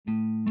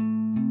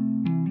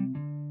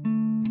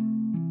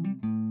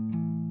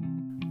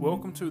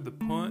Welcome to the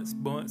Punts,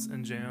 Bunts,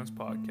 and Jams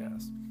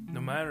podcast.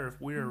 No matter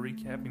if we are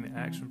recapping the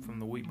action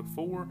from the week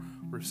before,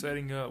 we're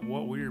setting up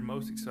what we are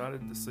most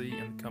excited to see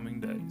in the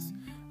coming days.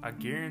 I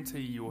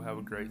guarantee you will have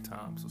a great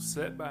time, so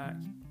sit back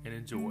and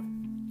enjoy.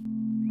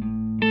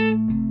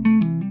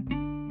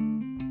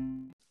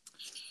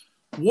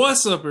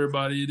 What's up,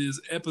 everybody? It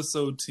is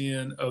episode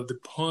 10 of the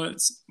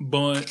Punts,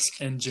 Bunts,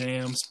 and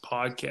Jams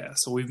podcast.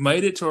 So we've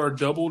made it to our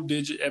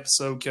double-digit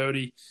episode,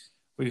 Cody.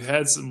 We've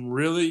had some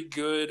really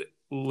good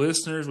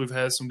listeners. We've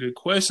had some good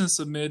questions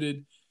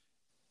submitted.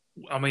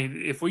 I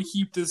mean, if we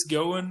keep this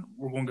going,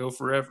 we're going to go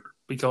forever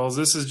because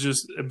this has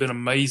just been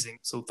amazing.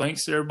 So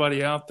thanks to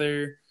everybody out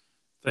there.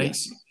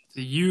 Thanks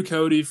to you,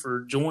 Cody,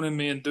 for joining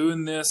me and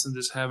doing this and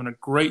just having a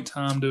great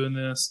time doing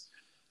this.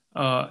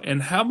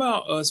 And how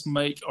about us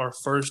make our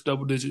first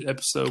double-digit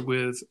episode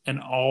with an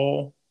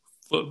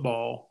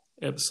all-football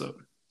episode?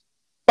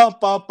 Bum,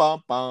 bum,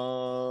 bum,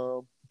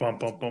 bum. Bum,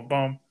 bum, bum,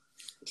 bum.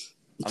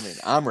 I mean,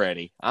 I'm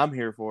ready. I'm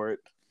here for it.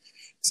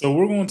 So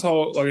we're going to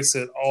talk, like I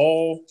said,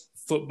 all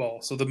football.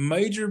 So the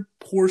major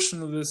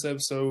portion of this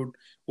episode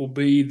will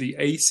be the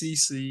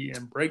ACC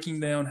and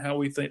breaking down how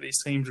we think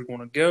these teams are going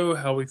to go,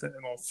 how we think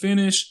they're going to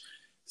finish,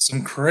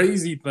 some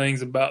crazy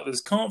things about this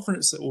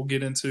conference that we'll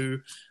get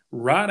into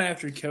right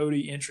after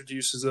Cody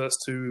introduces us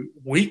to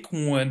week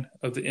 1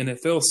 of the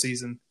NFL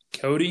season.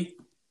 Cody,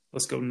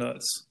 let's go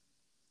nuts.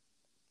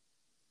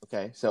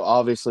 Okay, so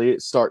obviously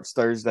it starts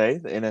Thursday.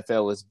 The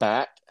NFL is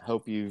back.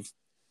 Hope you've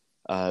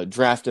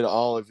drafted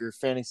all of your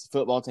fantasy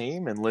football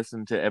team and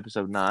listened to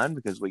episode 9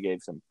 because we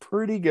gave some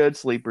pretty good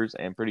sleepers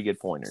and pretty good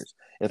pointers,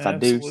 if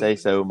Absolutely. I do say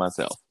so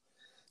myself.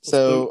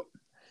 So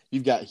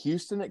you've got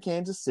Houston at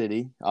Kansas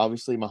City,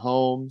 obviously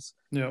Mahomes,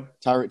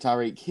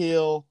 Tyreek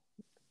Hill,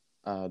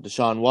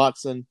 Deshaun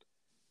Watson.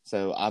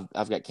 So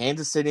I've got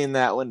Kansas City in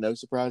that one. No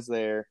surprise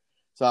there.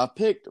 So I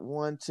picked 5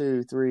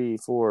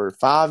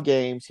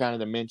 games kind of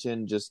to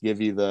mention, just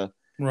give you the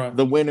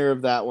winner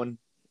of that one.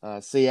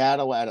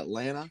 Seattle at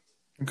Atlanta.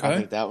 Okay. I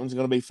think that one's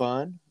going to be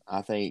fun.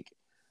 I think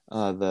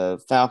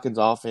the Falcons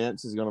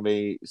offense is going to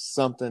be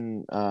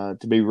something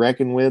to be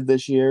reckoned with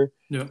this year.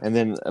 Yeah. And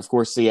then, of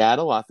course,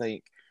 Seattle, I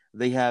think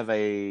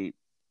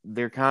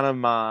they're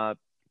kind of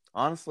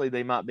honestly,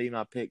 they might be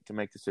my pick to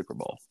make the Super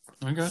Bowl.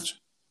 I got you.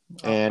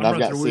 And I've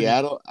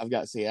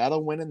got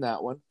Seattle winning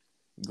that one.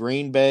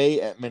 Green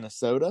Bay at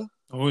Minnesota.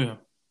 Oh, yeah.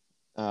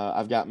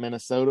 I've got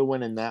Minnesota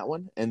winning that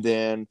one. And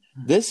then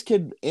this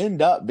could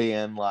end up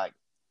being, like,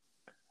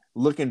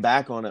 looking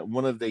back on it,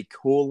 one of the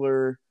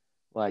cooler,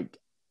 like,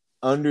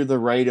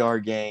 under-the-radar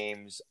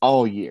games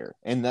all year.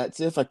 And that's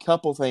if a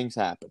couple things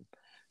happen.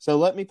 So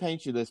let me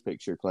paint you this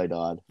picture, Clay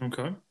Dodd.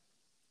 Okay.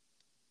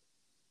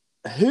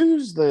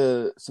 Who's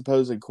the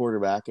supposed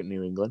quarterback at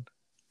New England?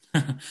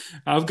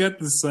 I've got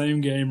the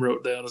same game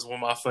wrote down as one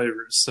of my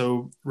favorites.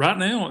 So right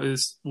now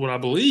is what I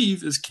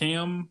believe is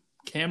Cameron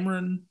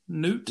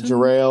Newton.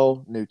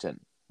 Jarrell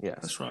Newton. Yes.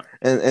 That's right.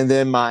 And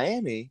then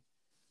Miami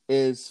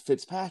is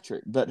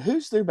Fitzpatrick. But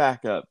who's their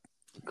backup,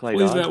 Clay I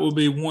believe Dodd? that will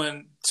be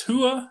one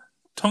Tua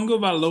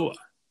Tagovailoa.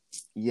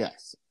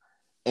 Yes.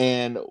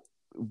 And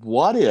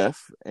what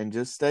if, and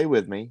just stay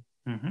with me,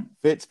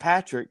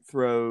 Fitzpatrick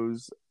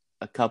throws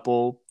a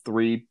couple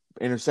 3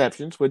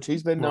 interceptions, which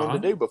he's been known to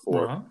do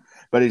before. Right.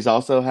 But he's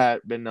also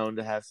been known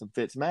to have some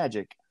Fitz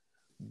magic.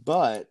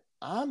 But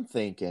I'm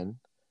thinking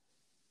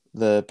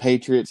the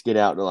Patriots get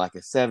out to like a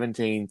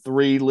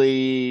 17-3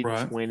 lead,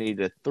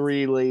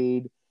 20-3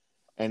 lead,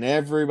 and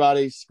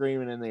everybody's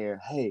screaming in the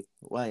air, hey,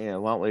 why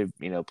don't we,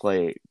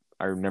 play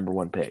our number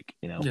 1 pick?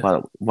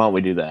 Why don't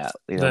we do that?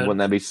 Wouldn't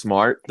that be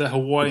smart? The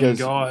Hawaiian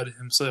god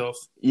himself.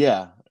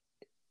 Yeah.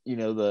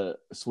 The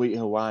sweet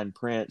Hawaiian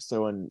prince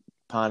throwing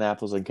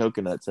pineapples and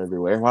coconuts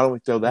everywhere. Why don't we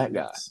throw that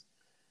guy?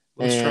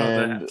 Let's try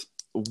that.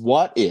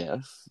 What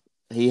if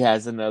he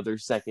has another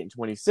second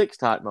 26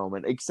 type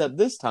moment, except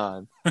this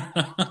time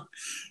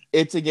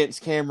it's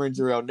against Cameron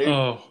Jarrell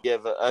Newton to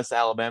give us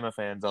Alabama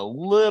fans a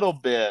little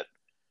bit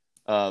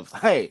of,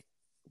 hey,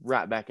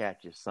 right back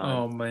at you, son.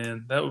 Oh,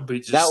 man. That would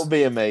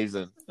be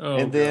amazing. Oh,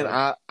 and then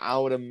I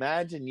would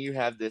imagine you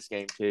have this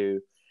game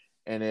too,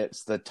 and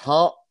it's the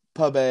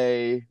Tampa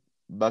Bay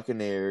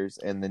Buccaneers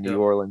and the New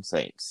Orleans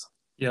Saints.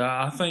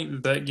 Yeah, I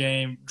think that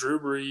game, Drew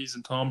Brees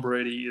and Tom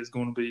Brady is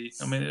going to be.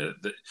 I mean,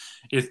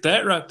 if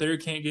that right there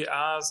can't get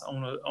eyes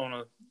on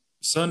a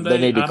Sunday, they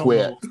need to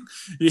quit.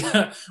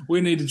 Yeah,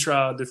 we need to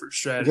try a different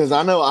strategy because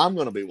I know I'm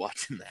going to be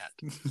watching that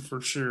for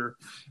sure.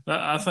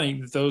 I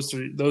think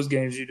that those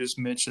games you just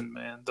mentioned,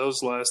 man,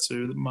 those last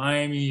two,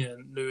 Miami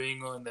and New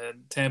England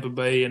and Tampa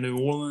Bay and New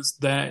Orleans,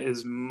 that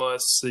is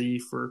must see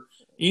for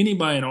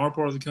anybody in our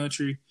part of the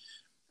country.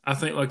 I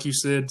think, like you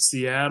said,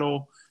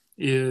 Seattle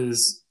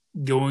is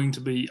going to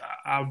be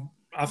I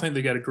think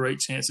they got a great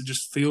chance. It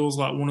just feels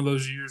like one of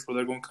those years where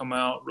they're going to come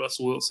out.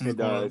 Russell Wilson is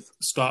going to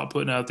stop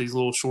putting out these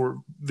little short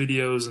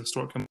videos and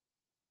start coming.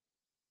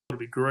 It'll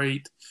be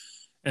great.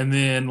 And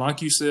then,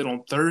 like you said,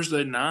 on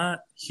Thursday night,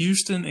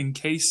 Houston and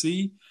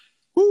KC.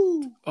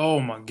 Woo!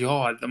 Oh my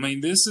God! I mean,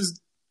 this is.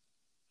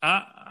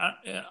 I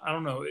I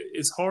don't know.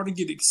 It's hard to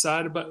get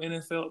excited about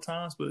NFL at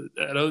times, but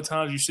at other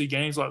times you see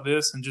games like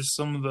this and just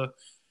some of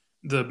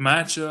the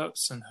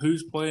matchups and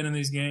who's playing in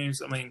these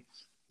games. I mean,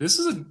 this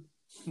is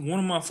one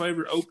of my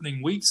favorite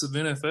opening weeks of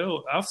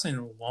NFL I've seen in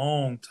a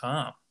long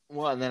time.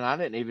 Well, and then I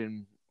didn't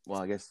even.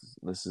 Well, I guess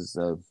this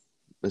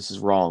is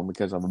wrong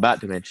because I'm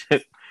about to mention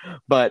it,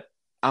 but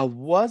I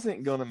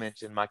wasn't going to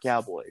mention my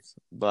Cowboys.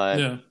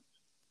 But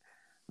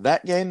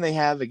that game they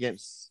have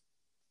against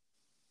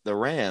the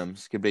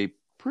Rams could be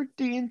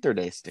pretty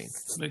interesting.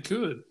 It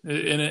could,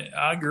 and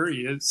I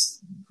agree.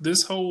 It's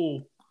this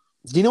whole.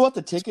 Do you know what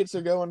the tickets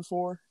are going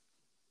for?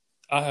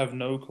 I have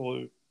no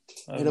clue.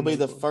 It'll be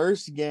the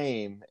first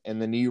game in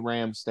the new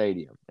Ram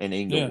Stadium in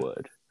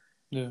Inglewood.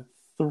 Yeah.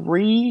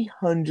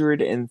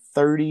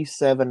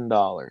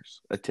 $337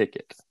 a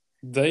ticket.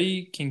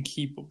 They can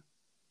keep them.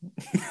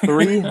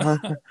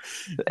 300.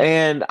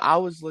 And I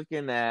was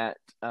looking at.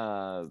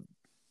 I'll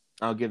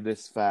give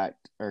this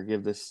fact or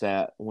give this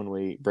stat when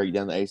we break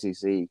down the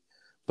ACC.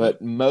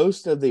 But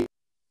most of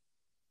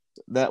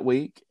that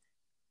week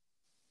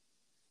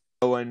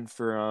going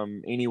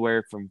from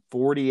anywhere from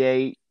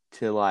 $48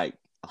 to like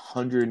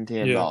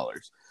 $110. Yeah.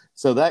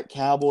 So that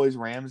Cowboys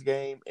Rams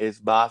game is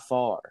by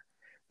far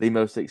the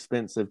most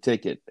expensive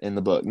ticket in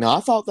the book. Now I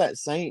thought that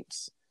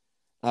Saints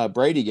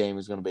Brady game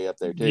was going to be up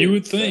there too. You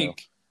would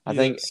think. So I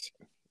think,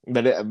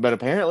 but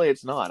apparently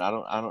it's not.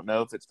 I don't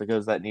know if it's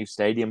because that new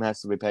stadium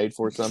has to be paid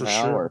for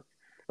somehow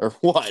or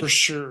what. For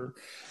sure,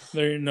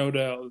 there ain't no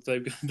doubt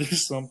that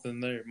there's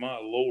something there. My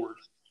Lord.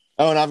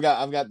 Oh, and I've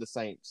got the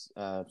Saints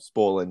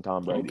spoiling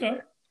Tom Brady. Okay.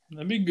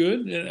 That'd be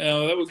good. And,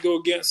 that would go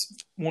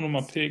against one of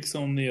my picks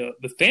on the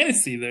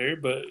fantasy there,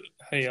 but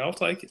hey, I'll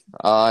take it.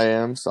 I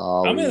am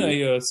sorry. I'm in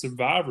a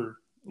Survivor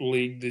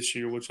league this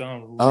year, which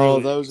I'm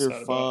really those are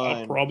fun. fun.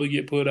 I'll probably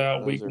get put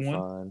out week one.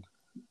 Fun.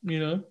 You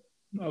know,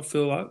 I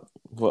feel like.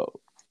 Well,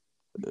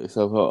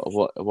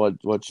 so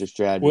what's your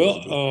strategy?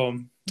 Well,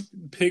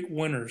 pick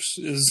winners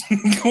is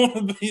going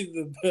to be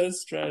the best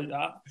strategy.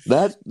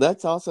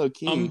 That's also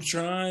key. I'm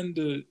trying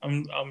to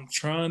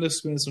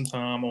spend some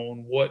time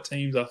on what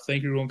teams I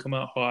think are going to come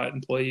out hot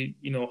and play,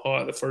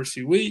 hot the first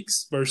few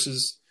weeks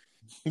versus.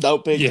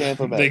 Don't pick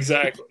Tampa Bay.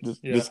 Exactly.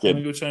 Just let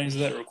me go change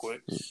that real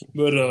quick.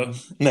 But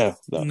no,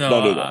 don't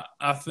do that.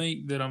 I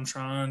think that I'm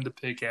trying to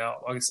pick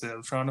out. Like I said,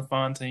 I'm trying to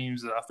find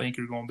teams that I think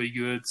are going to be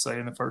good, say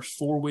in the first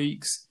 4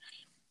 weeks.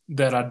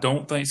 That I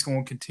don't think is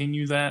going to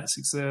continue that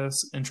success,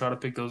 and try to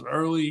pick those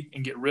early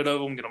and get rid of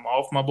them, get them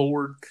off my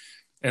board,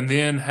 and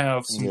then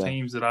have some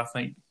teams that I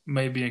think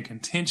may be in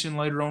contention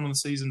later on in the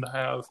season to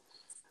have,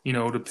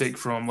 to pick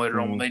from later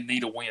on when they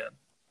need a win.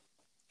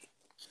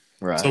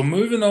 Right. So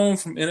moving on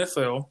from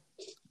NFL,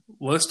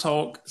 let's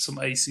talk some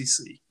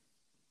ACC.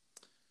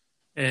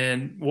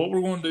 And what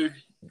we're going to do.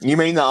 You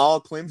mean the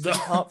All Clemson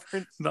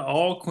Conference? The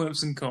All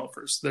Clemson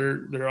Conference.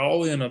 They're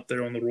all in up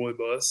there on the Roy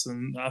bus,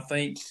 and I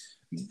think.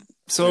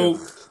 So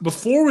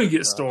before we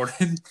get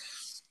started,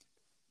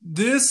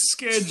 this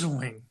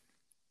scheduling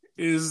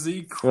is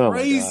the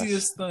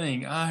craziest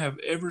thing I have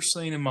ever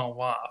seen in my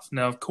life.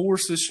 Now, of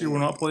course, this year we're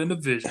not playing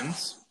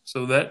divisions,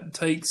 so that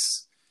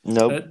takes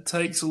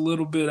a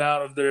little bit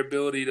out of their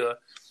ability to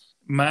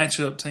match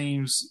up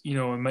teams,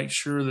 and make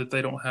sure that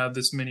they don't have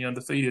this many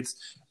undefeateds.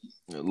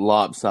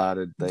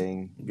 Lopsided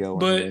thing going.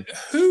 But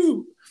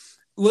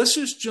let's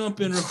just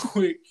jump in real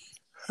quick.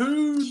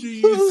 Who do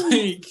you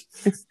think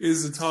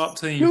is the top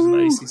teams in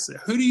the ACC?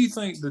 Who do you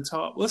think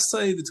let's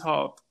say the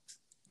top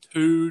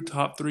 2,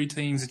 top 3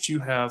 teams that you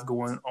have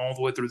going all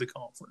the way through the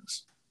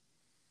conference?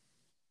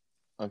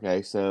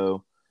 Okay,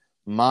 so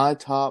my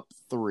top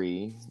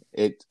 3,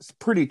 it's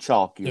pretty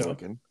chalky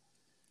looking.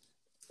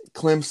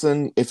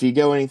 Clemson, if you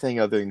go anything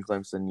other than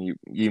Clemson,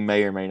 you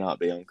may or may not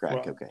be on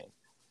crack cocaine.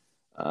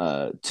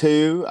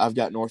 2, I've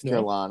got North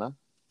Carolina.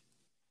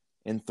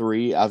 And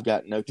 3, I've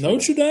got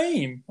Notre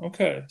Dame.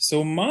 Okay.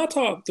 So my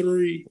top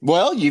 3.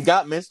 Well, you've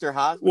got Mr.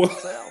 Heisman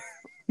himself.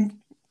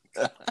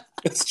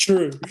 That's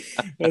true.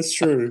 That's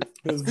very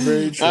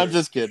true. I'm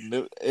just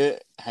kidding.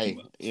 Hey,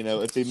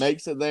 if he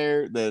makes it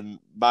there, then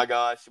by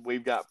gosh,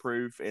 we've got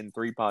proof in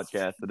 3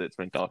 podcasts that it's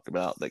been talked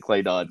about that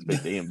Clay Dodd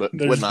beat him. But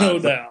there's no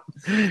doubt.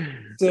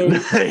 So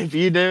if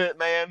you do it,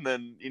 man,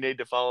 then you need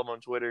to follow him on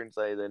Twitter and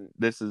say, then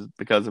this is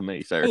because of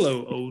me, sir.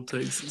 Hello, Old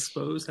Takes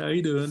Exposed. How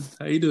you doing?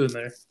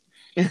 there?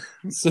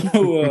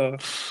 So,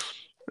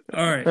 all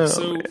right.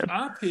 Man.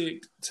 I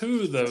picked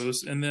 2 of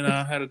those, and then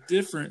I had a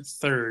different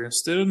third.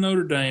 Instead of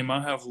Notre Dame,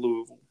 I have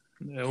Louisville,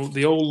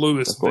 the old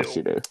Louisville. Of course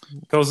you do.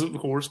 Because, of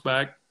course,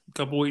 back a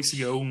couple weeks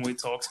ago when we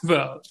talked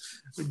about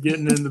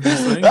getting into these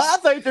things. I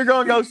think they're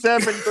going to go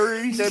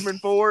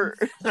 7-3,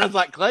 7-4. I was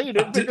like, Clay, you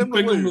didn't pick them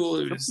to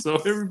lose. So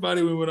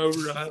everybody we went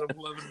over, I had them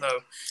 11-0.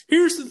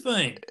 Here's the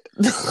thing.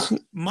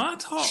 My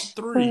top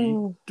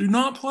 3 do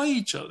not play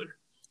each other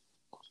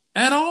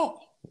at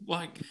all.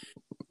 Like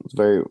it's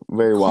very,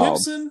 very wild.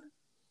 Clemson,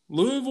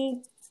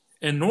 Louisville,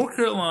 and North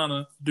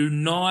Carolina do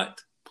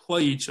not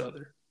play each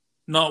other.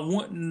 Not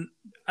one.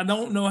 I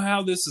don't know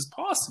how this is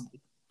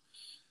possible,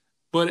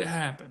 but it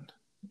happened.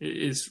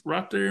 It's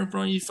right there in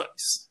front of your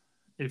face.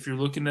 if you're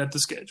looking at the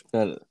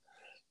schedule.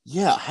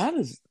 Yeah, how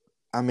does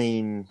 – I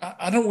mean –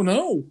 I don't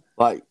know.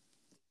 Like,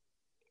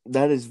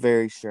 that is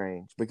very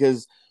strange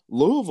because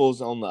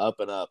Louisville's on the up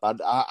and up.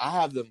 I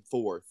have them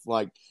fourth.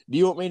 Like, do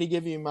you want me to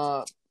give you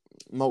my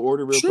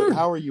order real quick?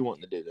 How are you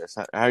wanting to do this?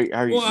 How are you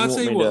Well, I'll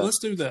tell you what. Let's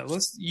do that.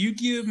 You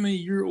give me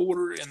your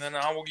order, and then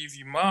I will give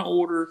you my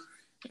order,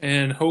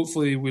 and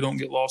hopefully we don't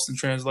get lost in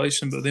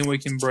translation, but then we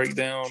can break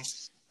down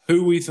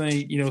who we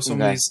think,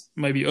 some of these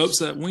maybe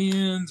upset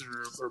wins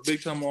or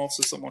big-time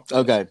losses, something like that.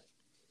 Okay.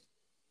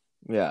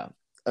 Yeah.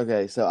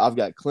 Okay, so I've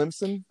got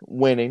Clemson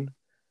winning,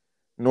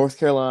 North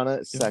Carolina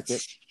at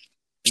second,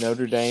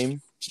 Notre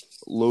Dame,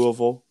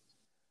 Louisville,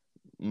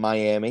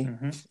 Miami,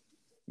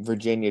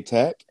 Virginia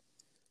Tech,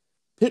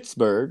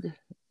 Pittsburgh,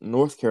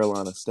 North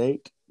Carolina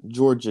State,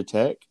 Georgia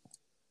Tech,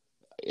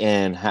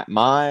 and how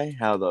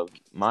the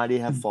mighty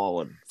have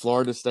fallen.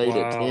 Florida State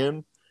at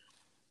 10,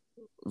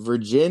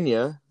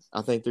 Virginia,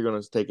 I think they're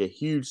going to take a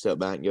huge step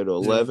back and go to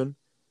 11.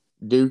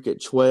 Duke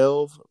at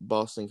 12,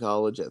 Boston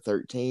College at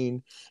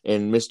 13,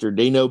 and Mr.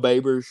 Dino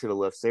Babers should have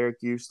left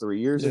Syracuse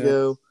 3 years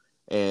ago,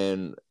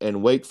 and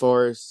Wake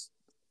Forest,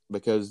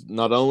 because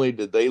not only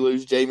did they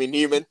lose Jamie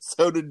Newman,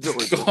 so did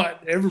Georgia. God,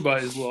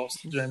 everybody's lost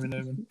Jamie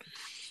Newman.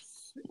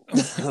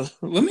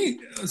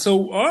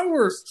 So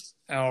our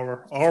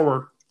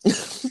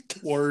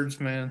words,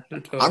 man,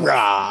 they're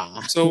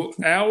tough. So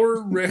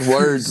our records,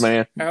 words,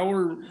 man,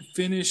 our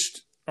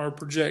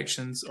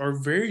projections are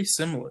very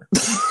similar.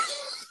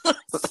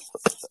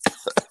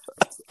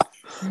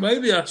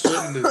 Maybe I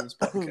shouldn't do this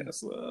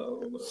podcast.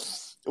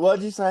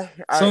 What'd you say?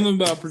 Something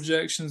about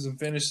projections and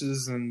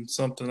finishes and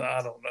something,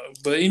 I don't know.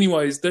 But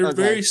anyways, they're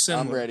very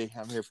similar. I'm ready.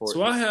 I'm here for it.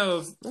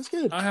 So that's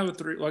good. I have a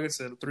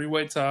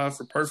three-way tie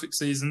for perfect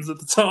seasons at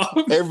the top.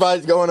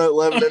 Everybody's going at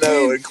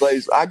 11-0 in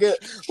Clay's.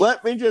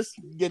 Let me just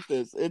get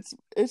this.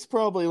 It's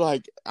probably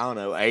like, I don't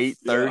know,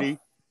 8:30.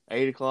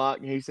 8 o'clock,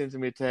 and he sends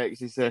me a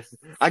text. He says,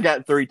 I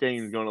got 3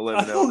 teams going 11-0.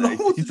 I don't know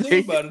what to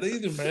do about it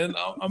either, man.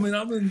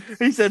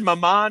 He said, my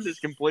mind is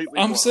completely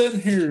I'm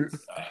sitting here.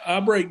 I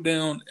break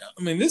down.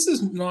 This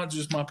is not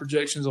just my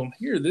projections on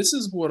here. This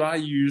is what I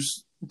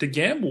use to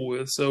gamble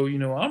with. So,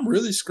 I'm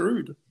really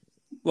screwed.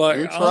 Like,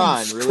 you're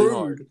trying really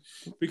hard.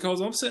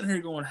 Because I'm sitting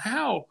here going,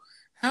 how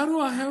do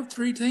I have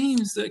 3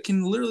 teams that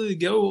can literally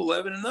go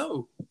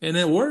 11-0? And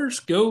at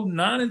worst, go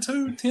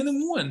 9-2,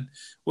 10-1?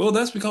 Well,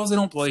 that's because they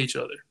don't play each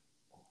other.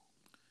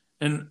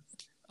 And,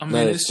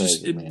 it's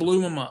just, it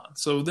blew my mind.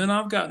 So then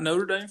I've got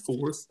Notre Dame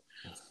 4th.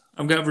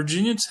 I've got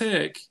Virginia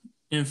Tech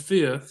in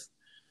 5th.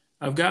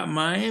 I've got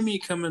Miami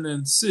coming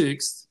in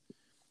 6th.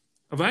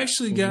 I've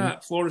actually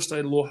got Florida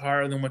State a little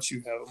higher than what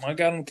you have. I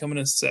got them coming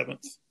in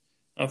 7th.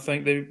 I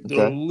think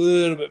they're a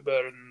little bit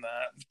better than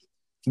that.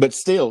 But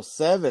still,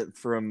 7th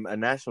from a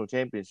national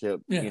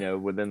championship,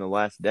 within the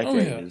last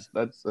decade.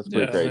 That's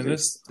pretty crazy. Man,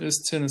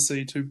 it's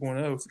Tennessee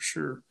 2.0 for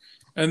sure.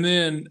 And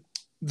then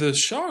the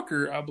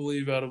shocker, I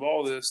believe, out of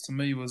all this to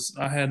me was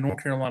I had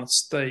North Carolina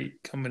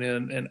State coming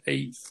in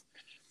 8th.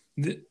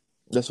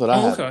 That's what I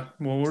had. Okay.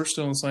 Well, we're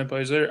still on the same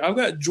page there. I've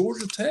got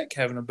Georgia Tech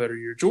having a better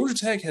year. Georgia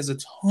Tech has a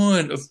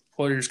ton of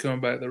players coming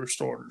back that were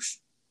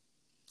starters.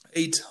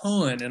 A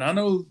ton. And I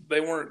know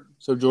they weren't.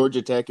 So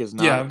Georgia Tech is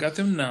 9? Yeah, I've got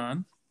them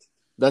 9.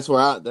 That's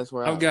where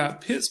I've got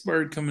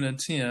Pittsburgh coming in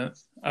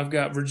 10th. I've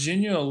got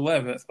Virginia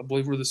 11th. I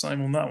believe we're the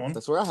same on that one.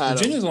 That's where I had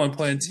Virginia's only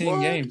playing 10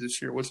 games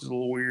this year, which is a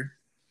little weird.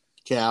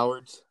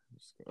 Cowards.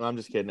 I'm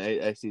just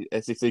kidding.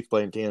 SEC's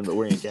playing 10, but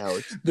we're in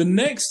cowards. The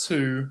next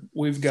 2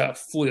 we've got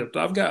flipped.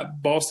 I've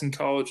got Boston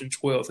College in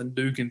 12th and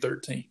Duke in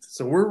 13th.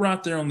 So we're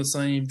right there on the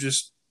same,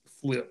 just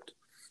flipped.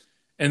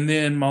 And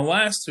then my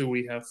last 2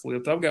 we have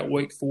flipped. I've got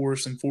Wake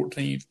Forest in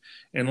 14th.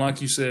 And like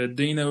you said,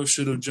 Dino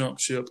should have jumped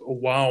ship a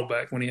while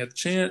back when he had the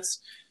chance.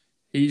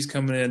 He's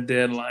coming in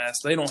dead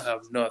last. They don't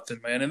have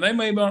nothing, man. And they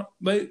may not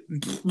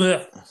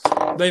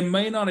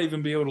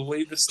even be able to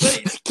leave the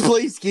state.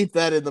 Please keep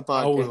that in the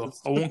podcast. I will.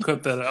 I won't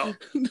cut that out.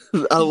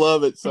 I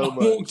love it so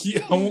much.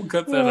 I won't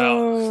cut that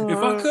out. If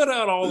I cut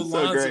out all the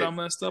lines that I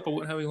messed up, I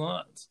wouldn't have any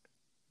lines.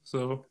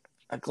 So,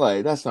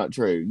 Clay, that's not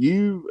true.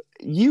 You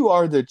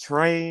are the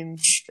train,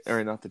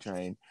 or not the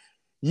train.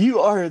 You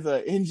are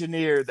the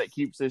engineer that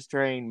keeps this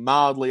train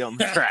mildly on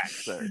the track,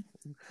 sir.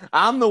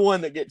 I'm the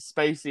one that gets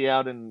Spacey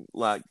out in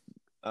left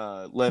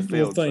field.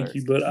 Well, thank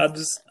you, but I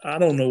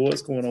don't know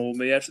what's going on with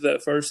me. After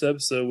that first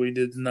episode we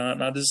did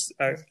tonight, and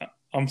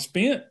I'm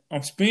spent.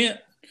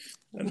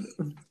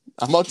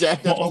 I'm all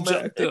jacked up.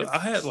 I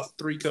had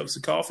 3 cups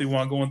of coffee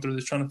while going through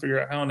this, trying to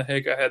figure out how in the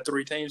heck I had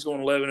 3 teams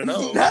going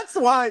 11-0. That's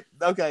why.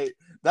 Okay,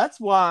 that's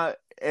why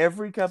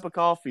every cup of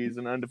coffee is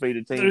an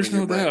undefeated team. There's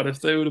no doubt.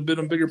 If they would have been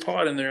a bigger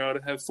pot in there, I'd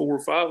have had 4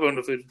 or 5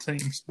 undefeated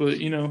teams.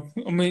 But you're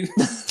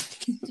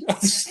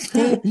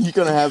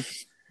gonna have.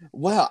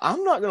 Well,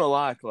 I'm not gonna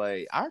lie,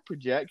 Clay. Our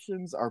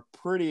projections are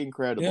pretty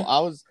incredible.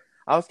 Yeah.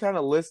 I was kind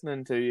of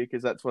listening to you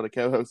because that's what a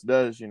co-host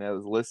does,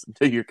 is listen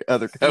to your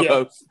other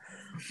co-hosts.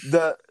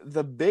 Yeah.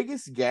 The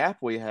biggest gap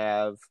we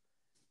have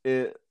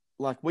is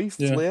we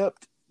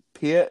flipped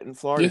Pitt and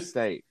Florida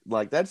State.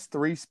 That's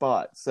 3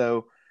 spots.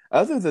 So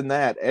Other than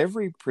that,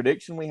 every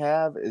prediction we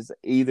have is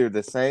either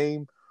the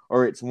same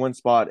or it's one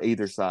spot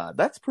either side.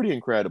 That's pretty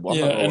incredible. I'm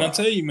Yeah, not gonna and I lie.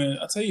 tell you, man,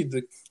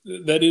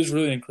 that is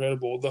really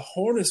incredible. The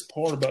hardest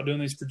part about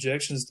doing these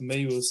projections to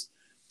me was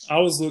I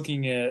love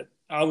looking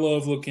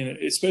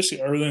at,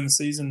 especially early in the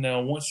season.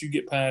 Now, once you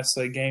get past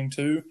say game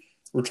 2,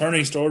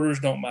 returning starters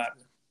don't matter.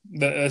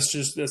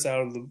 That's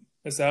out of the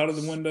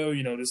window.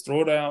 Just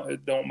throw it out.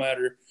 It don't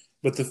matter.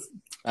 But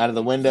Out of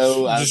the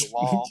window, out of the just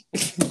wall.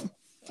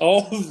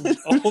 all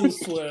the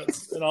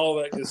sweats and all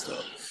that good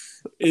stuff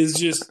is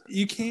just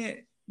you can't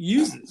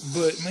use it.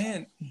 But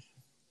man,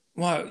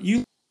 wow,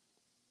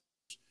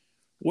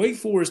 Wake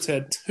Forest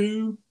had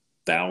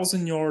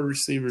 2,000-yard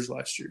receivers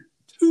last year.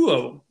 Two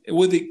of them,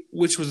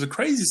 which was the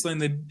craziest thing.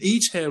 They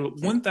each had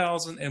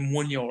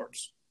 1,001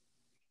 yards.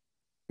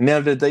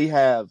 Now, did they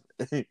have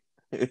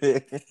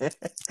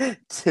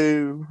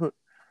two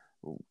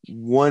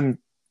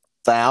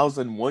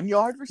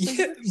 1,001-yard receivers?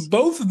 Yeah,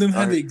 both of them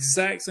had the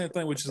exact same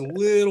thing, which is a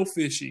little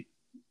fishy.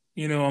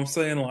 You know what I'm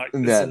saying? Like, it's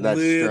a That's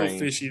little strange.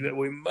 fishy that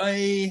we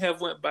may have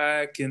went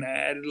back and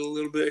added a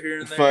little bit here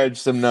and there. Fudge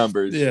some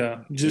numbers. Yeah,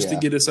 just to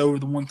get us over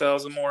the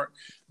 1,000 mark.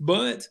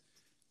 But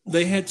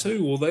they had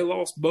two. Well, they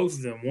lost both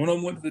of them. One of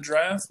them went to the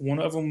draft. One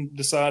of them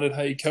decided,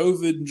 hey,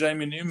 COVID and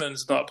Jamie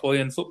Newman's not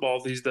playing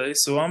football these days,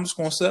 so I'm just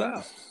going to sit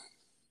out.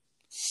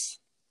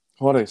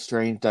 What a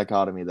strange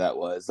dichotomy that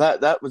was.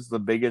 That was the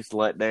biggest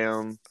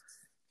letdown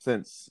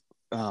since,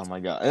 oh my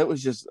God. It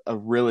was just a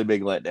really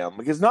big letdown.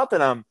 Because not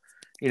that I'm,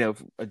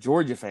 a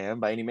Georgia fan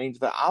by any means,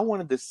 but I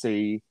wanted to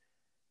see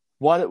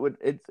what it would.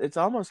 It's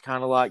almost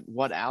kind of like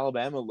what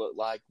Alabama looked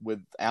like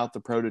without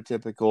the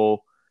prototypical,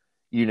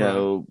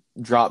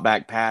 drop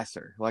back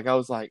passer. Like I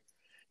was like,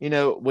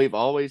 we've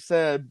always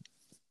said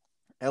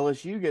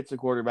LSU gets a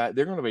quarterback,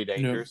 they're going to be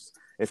dangerous.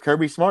 Yep. If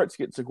Kirby Smarts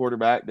gets a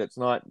quarterback that's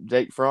not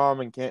Jake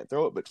Fromm and can't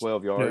throw it but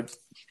 12 yards,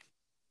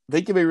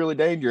 they can be really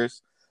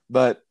dangerous.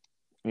 But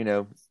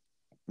we'll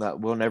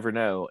never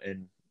know.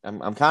 And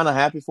I'm kind of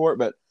happy for it,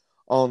 but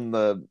on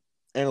the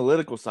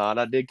analytical side,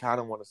 I did kind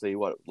of want to see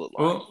what it looked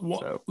like.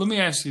 Well, let me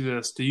ask you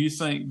this. Do you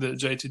think that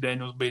JT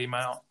Daniels beat him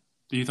out?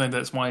 Do you think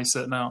that's why he's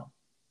sitting out?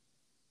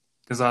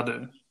 Because I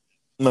do.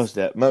 Most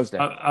definitely.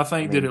 I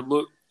think that it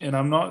looked, and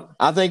I'm not.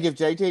 I think if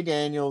JT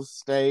Daniels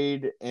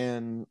stayed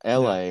in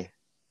LA,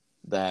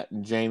 that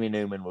Jamie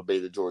Newman would be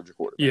the Georgia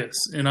quarterback. Yes,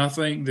 and I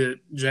think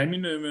that Jamie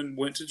Newman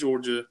went to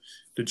Georgia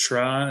to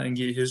try and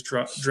get his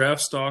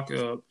draft stock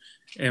up,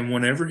 and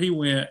whenever he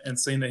went and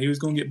seen that he was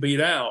going to get beat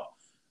out,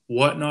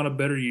 what not a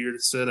better year to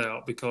sit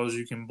out, because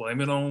you can blame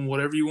it on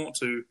whatever you want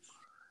to.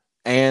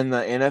 And the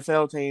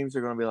NFL teams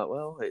are going to be like,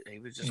 well, he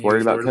was just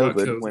worried about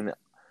COVID.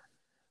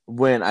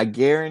 When I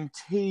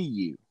guarantee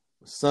you,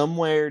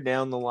 somewhere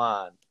down the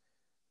line,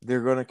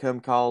 they're going to come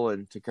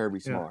calling to Kirby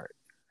Smart.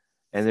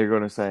 And they're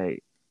going to say,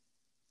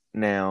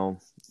 now,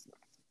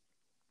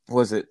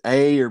 was it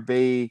A or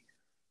B,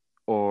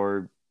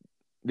 or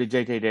did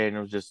JT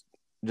Daniels just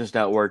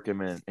outwork him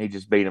and he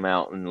just beat him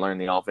out and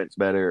learned the offense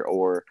better,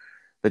 or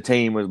the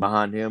team was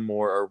behind him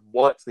more, or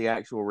what's the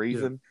actual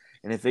reason?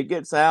 Yeah. And if it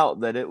gets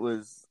out that it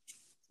was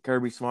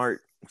Kirby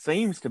Smart,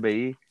 seems to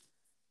be,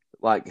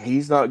 like,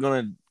 he's not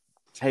going to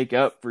take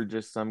up for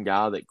just some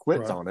guy that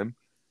quits on him.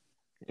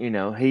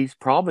 He's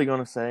probably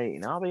going to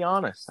say, I'll be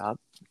honest,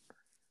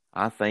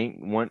 I think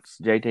once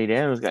JT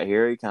Daniels got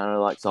here, he kind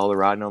of saw the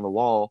writing on the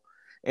wall.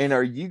 And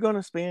are you going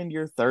to spend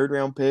your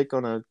third-round pick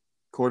on a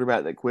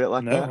quarterback that quit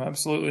like that? No,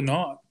 absolutely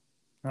not.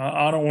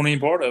 I don't want any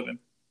part of him.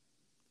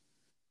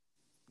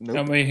 Nope.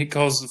 I mean, he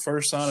caused the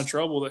first sign of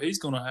trouble that he's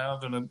going to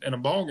have in a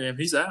ball game,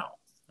 he's out.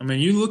 I mean,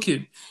 you look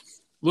at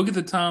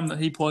the time that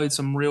he played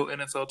some real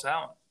NFL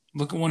talent.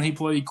 Look at when he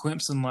played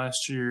Clemson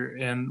last year,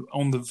 and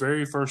on the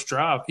very first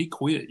drive, he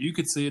quit. You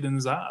could see it in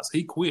his eyes.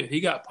 He quit. He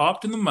got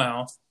popped in the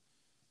mouth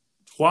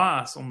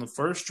twice on the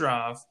first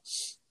drive,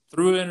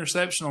 threw an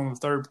interception on the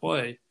third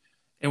play,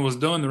 and was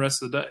done the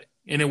rest of the day.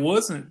 And it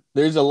wasn't.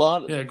 There's a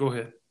lot. Yeah, go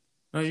ahead.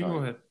 No, you go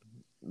ahead.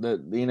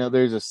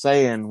 There's a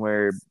saying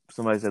where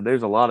somebody said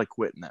there's a lot of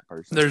quitting that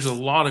person. There's a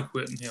lot of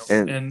quitting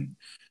him. And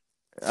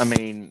I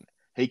mean,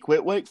 he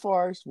quit Wake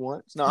Forest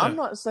once. Now, I'm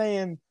not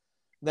saying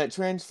that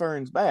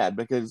transferring's bad,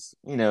 because,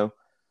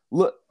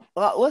 look,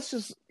 let's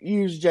just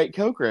use Jake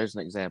Coker as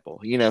an example.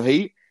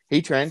 He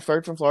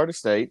transferred from Florida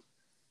State,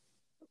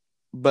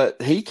 but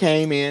he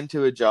came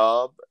into a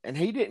job and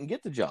he didn't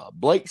get the job.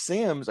 Blake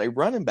Sims, a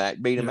running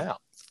back, beat him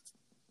out.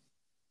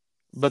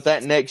 But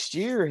that next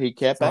year, he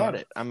kept at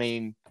it. I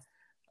mean,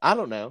 I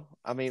don't know.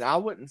 I mean, I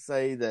wouldn't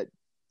say that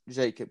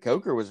Jacob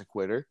Coker was a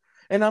quitter,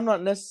 and I'm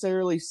not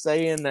necessarily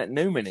saying that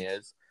Newman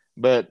is,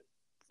 but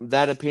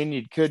that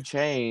opinion could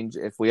change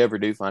if we ever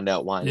do find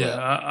out why.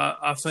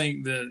 I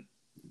think that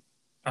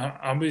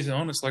I'll be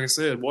honest. Like I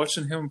said,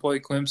 watching him play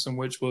Clemson,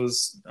 which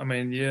was, I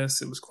mean,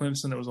 yes, it was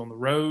Clemson. It was on the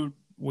road.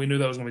 We knew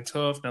that was going to be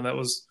tough. Now that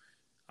was,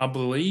 I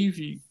believe,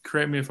 you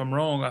correct me if I'm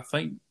wrong, I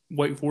think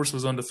Wake Forest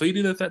was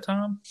undefeated at that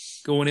time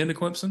going into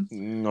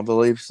Clemson. I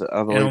believe so.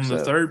 And on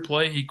the third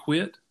play, he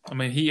quit. I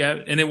mean,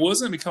 and it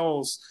wasn't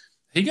because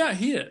he got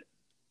hit.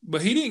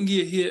 But he didn't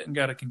get hit and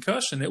got a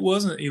concussion. It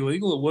wasn't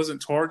illegal. It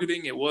wasn't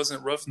targeting. It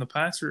wasn't roughing the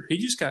passer. He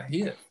just got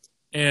hit.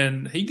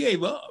 And he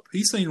gave up.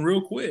 He seen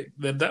real quick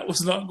that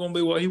was not going to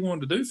be what he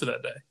wanted to do for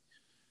that day.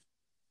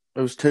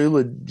 It was too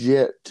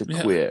legit to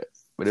quit,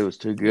 but it was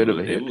too good of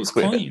a hit. It was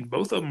clean.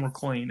 Both of them were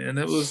clean. And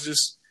it was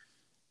just,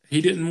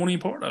 he didn't want any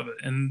part of it.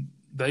 And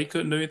they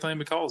couldn't do anything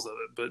because of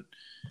it. But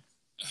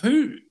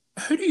who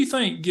do you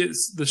think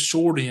gets the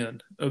short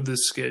end of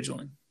this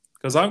scheduling?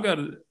 Because I've got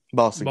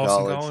Boston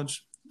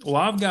College. Well,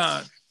 I've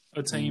got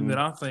a team that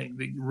I think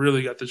that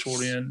really got the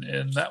short end,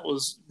 and that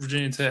was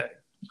Virginia Tech.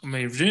 I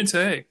mean, Virginia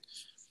Tech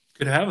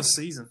could have a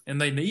season, and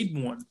they need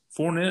one.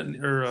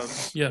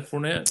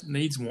 Fournette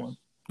needs one.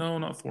 No,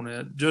 not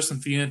Fournette. Justin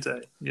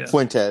Fuente. Yeah.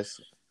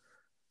 Fuentes.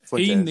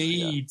 He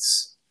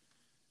needs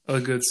a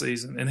good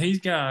season, and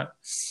he's got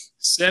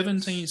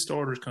 17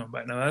 starters coming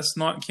back. Now, that's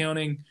not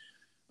counting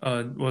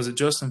was it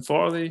Justin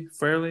Fairley,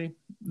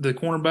 the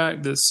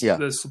cornerback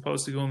that's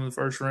supposed to go in the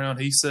first round?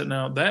 He's sitting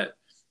out that.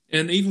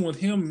 And even with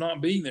him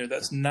not being there,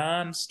 that's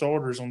 9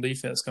 starters on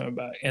defense coming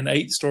back and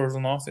 8 starters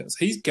on offense.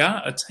 He's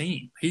got a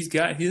team. He's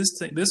got his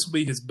team. This will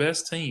be his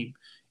best team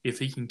if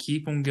he can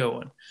keep them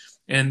going.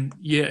 And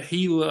yet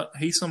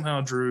he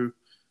somehow drew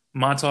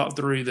my top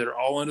 3 that are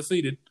all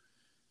undefeated: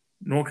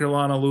 North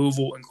Carolina,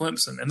 Louisville, and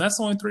Clemson. And that's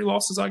the only 3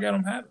 losses I got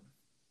them having.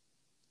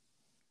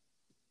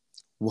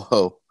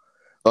 Whoa.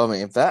 I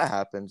mean, if that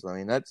happens, I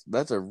mean,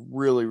 that's a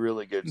really,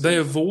 really good season. They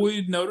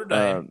avoid Notre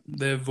Dame.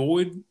 They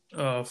avoid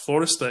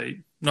Florida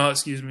State. No,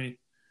 excuse me.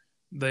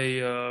 They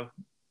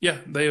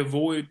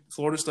avoid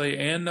Florida State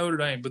and Notre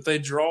Dame, but they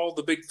draw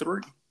the big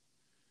 3.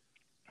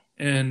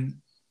 And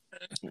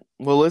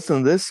well,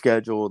 listen to this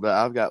schedule that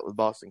I've got with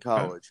Boston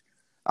College.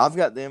 I've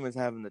got them as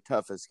having the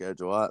toughest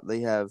schedule.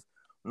 They have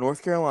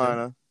North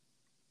Carolina,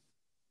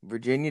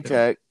 Virginia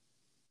Tech,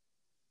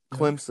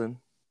 Clemson,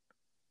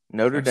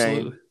 Notre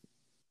Dame.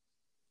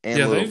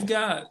 And they've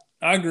got.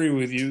 I agree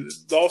with you.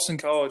 Boston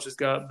College has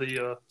got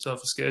the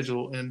toughest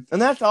schedule, and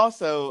that's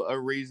also a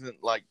reason.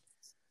 Like,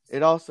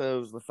 it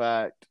also is the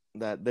fact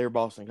that they're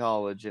Boston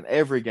College, and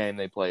every game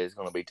they play is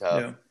going to be tough.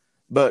 Yeah.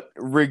 But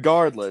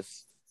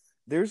regardless,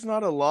 there's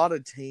not a lot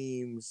of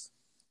teams.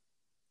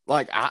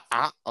 Like,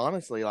 I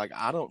honestly,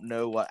 I don't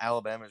know what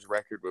Alabama's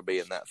record would be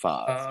in that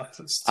 5.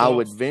 I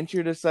would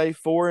venture to say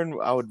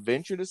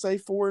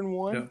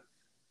 4-1. Yeah.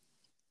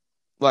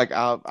 Like,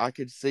 I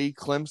could see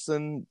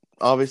Clemson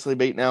obviously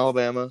beating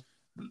Alabama.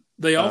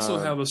 They also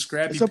have a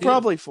scrappy. So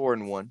probably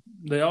 4-1.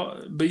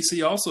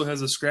 BC also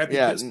has a scrappy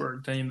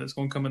Pittsburgh team that's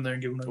going to come in there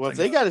and give them. Well, if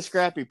they got a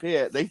scrappy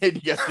Pitt, they need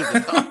to get to the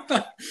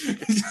top.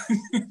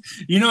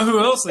 You know who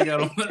else they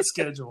got on that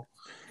schedule?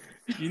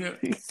 You know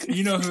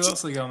who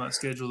else they got on that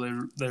schedule?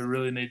 They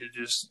really need to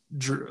just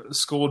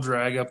skull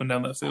drag up and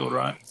down that field,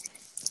 right?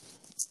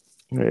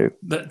 Yeah.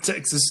 That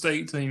Texas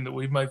State team that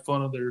we've made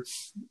fun of their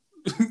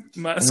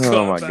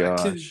mascot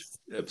back in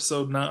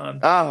episode 9.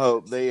 I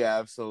hope they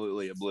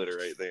absolutely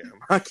obliterate them.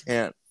 I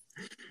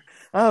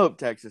hope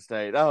Texas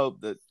State. I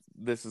hope that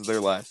this is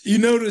their last year.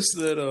 You notice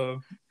that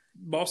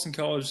Boston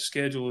College's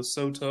schedule is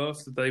so tough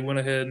that they went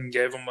ahead and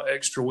gave them an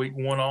extra week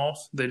 1 off.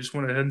 They just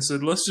went ahead and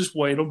said, let's just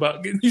wait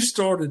about getting you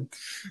started.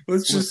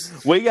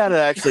 We got to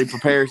actually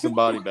prepare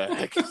somebody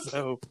back.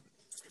 So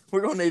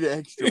we're going to need an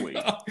extra week.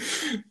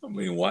 I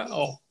mean,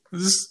 wow.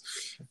 Just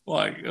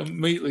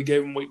immediately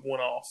gave them week 1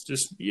 off.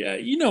 Just,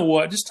 you know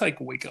what? Just take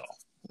a week off.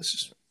 Let's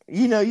just.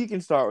 You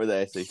can start with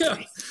the SEC. Yeah.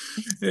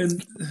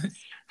 And,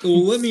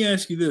 well, let me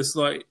ask you this.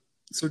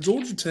 So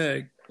Georgia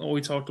Tech,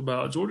 we talked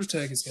about, Georgia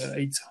Tech has got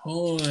a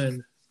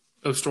ton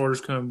of starters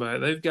coming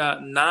back. They've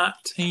got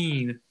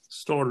 19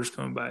 starters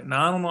coming back.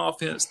 9 on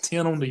offense,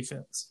 10 on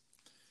defense.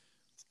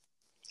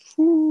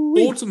 Ooh.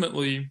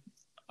 Ultimately,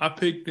 I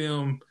picked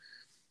them,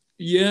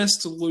 to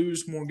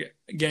lose more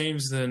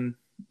games than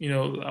 –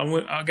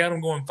 I got them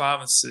going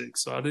 5-6,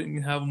 so I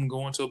didn't have them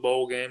going to a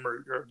bowl game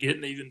or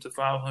getting even to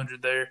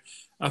 500 there.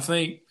 I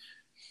think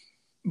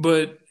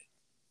they're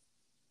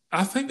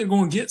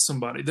going to get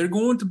somebody. They're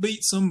going to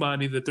beat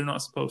somebody that they're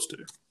not supposed to.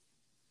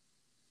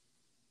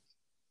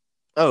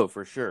 Oh,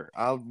 for sure.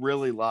 I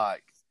really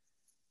like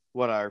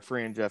what our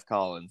friend Jeff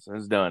Collins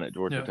has done at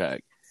Georgia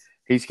Tech.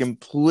 He's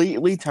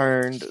completely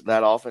turned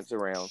that offense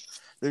around.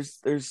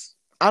 There's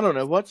I don't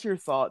know. What's your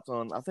thoughts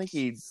on? I think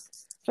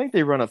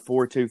they run a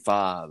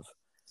 4-2-5.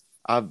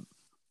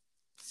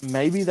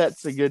 Maybe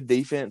that's a good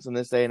defense in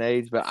this day and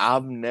age, but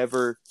I've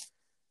never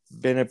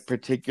been a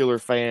particular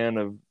fan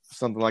of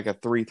something like a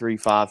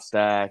 3-3-5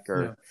 stack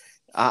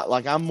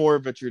I'm more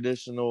of a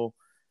traditional.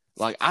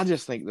 I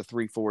just think the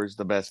 3-4 is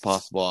the best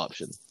possible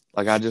option.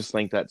 I just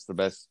think that's the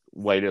best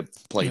way to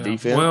play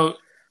defense. Well,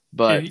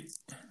 but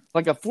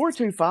a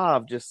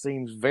 4-2-5 just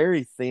seems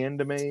very thin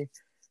to me.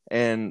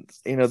 And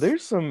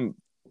there's some.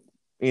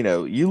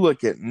 You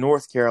look at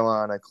North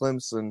Carolina,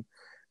 Clemson,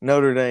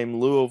 Notre Dame,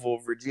 Louisville,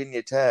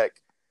 Virginia Tech.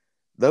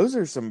 Those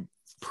are some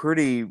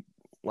pretty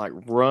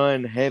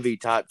run heavy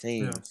type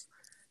teams.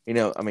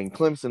 Yeah.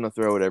 Clemson will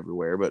throw it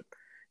everywhere, but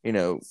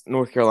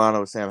North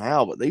Carolina with Sam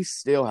Howell, but they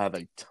still have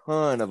a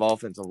ton of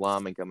offensive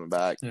linemen coming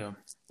back. Yeah.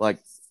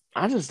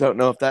 I just don't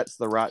know if that's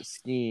the right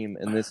scheme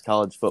in this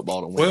college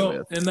football to win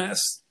with. And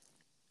that's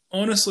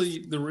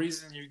honestly the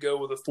reason you go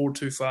with a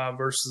 4-2-5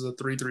 versus a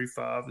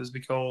 3-3-5 is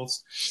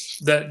because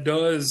that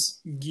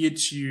does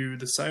get you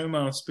the same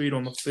amount of speed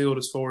on the field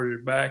as far as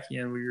your back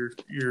end where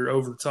you're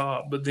over the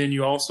top, but then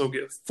you also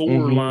get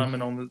 4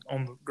 linemen on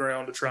the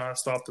ground to try and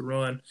stop the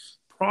run.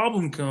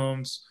 Problem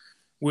comes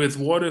with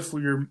what if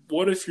your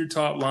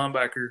top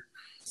linebacker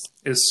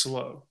is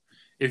slow?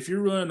 If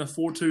you're running a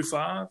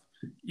 4-2-5,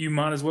 you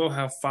might as well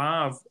have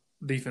 5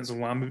 defensive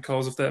linemen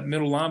because if that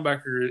middle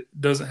linebacker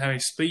doesn't have any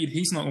speed,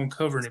 he's not going to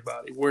cover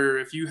anybody. Where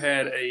if you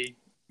had a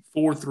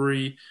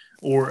 4-3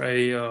 or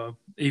a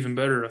even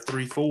better, a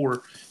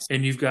 3-4,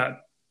 and you've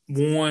got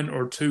 1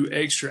 or 2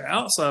 extra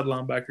outside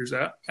linebackers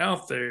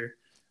out there,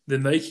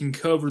 then they can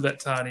cover that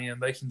tight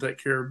end. They can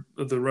take care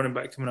of the running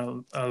back coming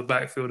out of the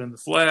backfield in the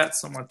flat,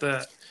 something like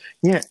that.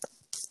 Yeah.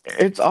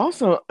 It's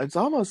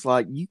almost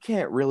like you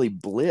can't really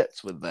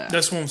blitz with that.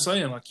 That's what I'm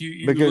saying. Like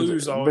you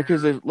lose all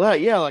because if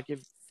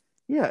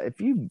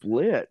you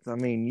blitz, I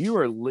mean, you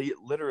are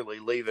literally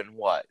leaving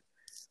what,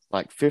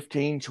 like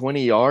 15,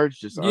 20 yards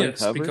just uncovered.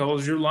 Yes,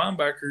 because your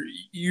linebacker,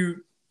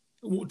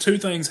 2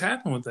 things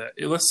happen with that.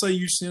 Let's say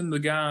you send the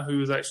guy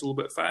who is actually a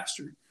little bit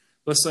faster.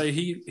 Let's say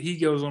he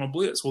goes on a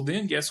blitz. Well,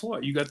 then guess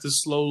what? You got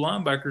this slow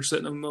linebacker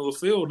sitting in the middle of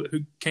the field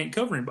who can't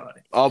cover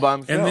anybody. All by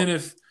himself. And then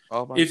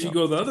if you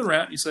go the other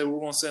route, you say, we're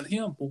going to send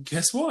him. Well,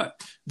 guess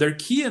what? They're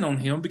keying on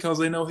him because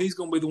they know he's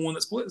going to be the one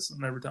that's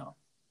blitzing every time.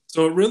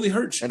 So it really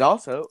hurts you. And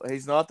also,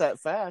 he's not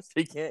that fast.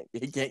 He can't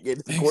get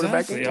the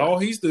quarterback. Exactly. All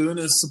he's doing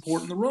is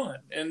supporting the run.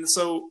 And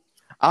so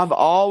I've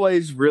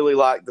always really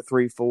liked the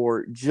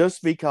 3-4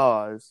 just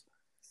because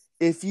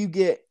if you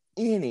get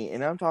any,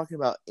 and I'm talking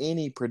about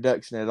any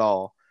production at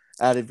all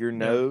out of your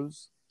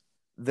nose,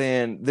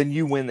 then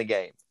you win the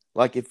game.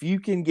 Like if you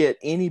can get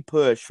any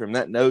push from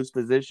that nose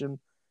position,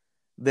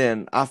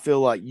 then I feel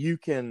like you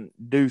can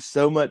do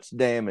so much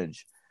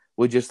damage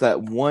with just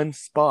that one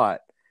spot.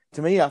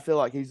 To me, I feel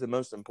like he's the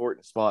most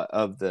important spot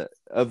of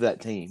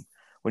that team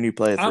when you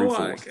play a 3-4.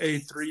 I like a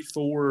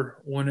 3-4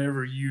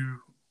 whenever you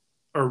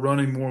are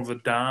running more of a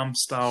dime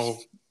style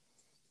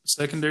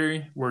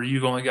secondary where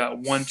you've only got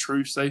 1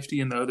 true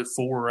safety and the other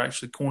 4 are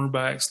actually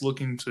cornerbacks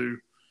looking to,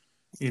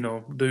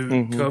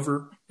 do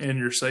cover and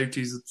your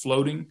safety's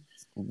floating.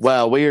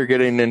 Wow, we are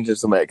getting into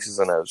some X's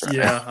and O's right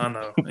now. Yeah, I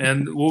know.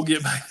 And we'll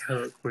get back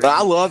up quick.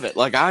 I love it.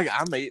 Like,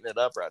 I'm eating it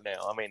up right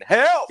now. I mean,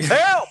 help!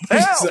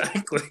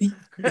 Exactly.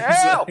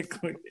 Help!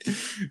 Exactly.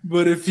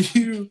 But if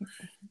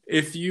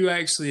you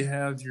actually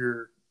have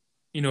your,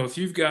 if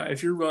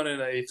you're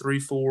running a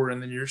 3-4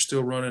 and then you're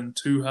still running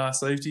 2 high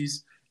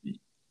safeties,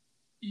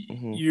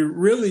 you're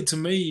really, to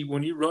me,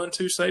 when you run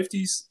 2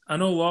 safeties, I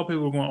know a lot of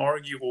people are going to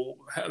argue, well,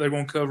 they're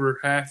going to cover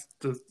half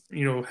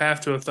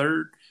to a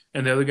third.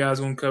 And the other guy's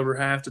going to cover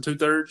half to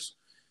 2/3.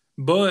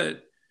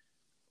 But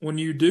when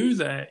you do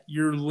that,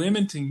 you're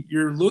looking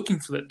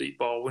for that deep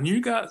ball. When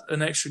you got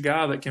an extra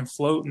guy that can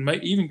float and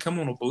even come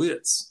on a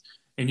blitz,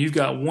 and you've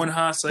got 1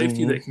 high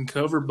safety that can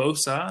cover both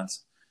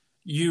sides,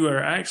 you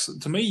are actually,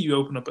 to me, you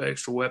open up an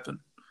extra weapon.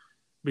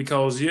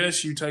 Because,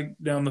 yes, you take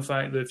down the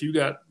fact that if you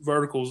got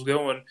verticals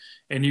going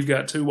and you've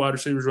got 2 wide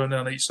receivers running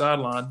down each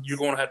sideline, you're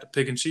going to have to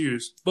pick and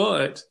choose.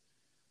 But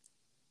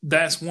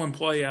that's 1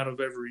 play out of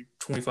every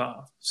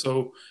 25.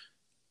 So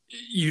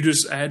you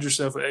just add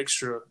yourself an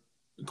extra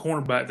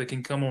cornerback that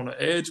can come on an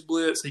edge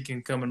blitz. He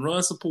can come and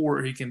run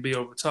support. He can be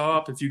over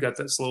top. If you got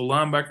that slow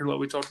linebacker like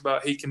we talked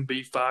about, he can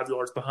be 5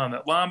 yards behind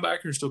that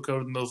linebacker and still cover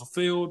the middle of the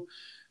field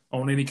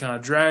on any kind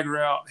of drag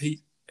route.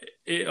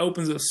 It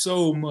opens up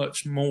so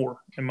much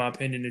more, in my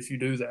opinion, if you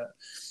do that.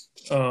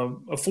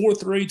 A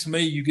 4-3, to me,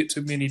 you get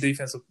too many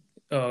defensive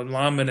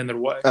linemen in their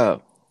way.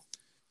 Oh.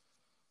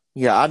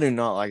 Yeah, I do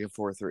not like a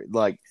 4-3.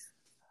 Like,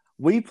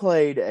 we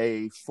played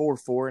a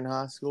 4-4 in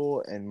high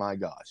school, and my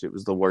gosh, it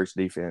was the worst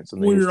defense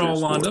in the history of sports.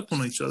 You're all lined up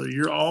on each other.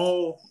 You're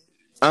all.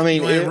 I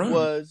mean, it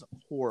was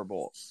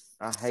horrible.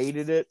 I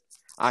hated it.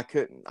 I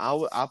couldn't.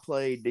 I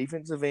played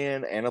defensive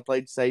end and I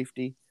played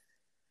safety,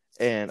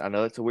 and I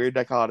know it's a weird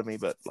dichotomy,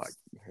 but like,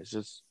 that's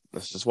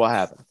just what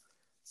happened.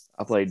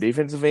 I played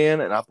defensive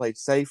end and I played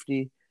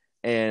safety,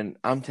 and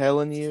I'm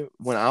telling you,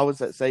 when I was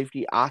at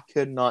safety, I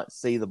could not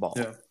see the ball.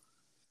 Yeah.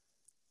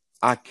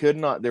 I could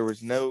not. There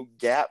was no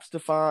gaps to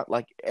find.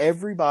 Like,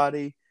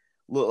 everybody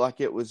looked like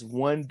it was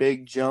one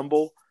big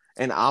jumble,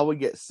 and I would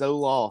get so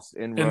lost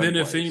in. And then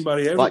if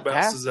anybody ever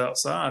bounces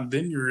outside,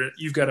 then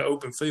you've got an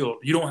open field.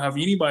 You don't have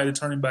anybody to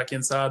turn him back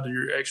inside to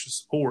your extra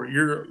support.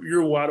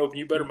 You're wide open.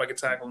 You better make a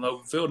tackle in the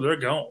open field. They're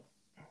gone.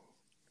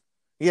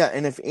 Yeah,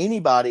 and if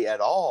anybody at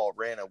all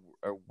ran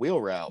a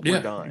wheel route,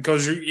 we're done.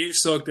 Because you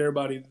sucked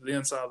everybody to the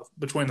inside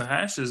between the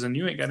hashes, and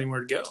you ain't got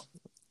anywhere to go.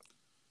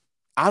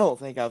 I don't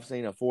think I've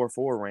seen a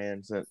 4-4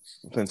 ran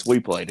since we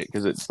played it,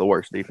 because it's the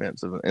worst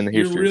defense in the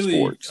history of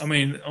sports. I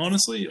mean,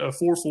 honestly, a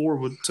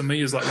 4-4 to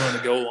me is like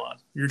running a goal line.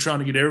 You're trying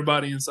to get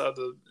everybody inside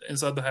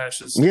the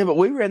hashes. Yeah, but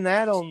we ran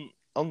that on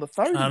the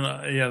 30. I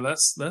know. Yeah,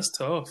 that's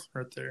tough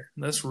right there.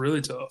 That's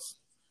really tough.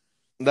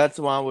 That's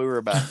why we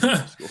were back in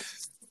high school.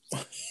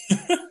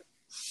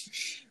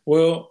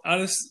 Well,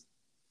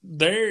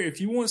 if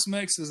you want some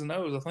X's and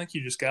O's, I think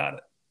you just got it.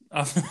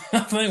 I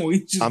think we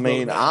just.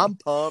 I'm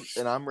pumped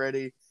and I'm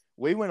ready.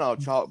 We went all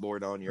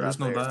chalkboard on you right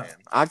there, man.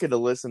 I could have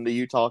listened to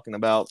you talking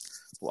about.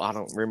 Well, I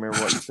don't remember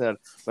what you said,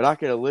 but I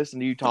could have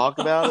listened to you talk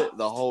about it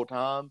the whole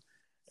time,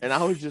 and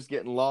I was just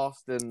getting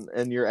lost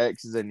in your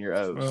X's and your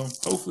O's. Well,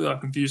 hopefully, I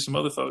confuse some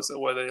other folks that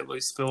way. They at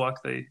least feel like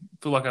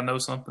I know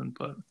something.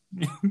 But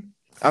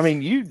I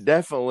mean, you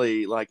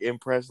definitely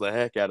impressed the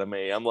heck out of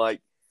me. I'm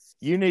like,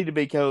 you need to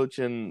be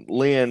coaching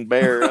Lynn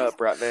Bear up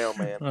right now,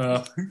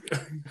 man.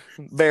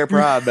 Bear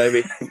pride,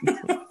 baby.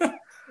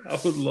 I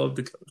would love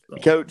to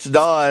Coach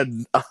Dodd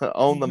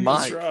on the mic.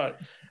 That's right.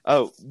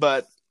 Oh,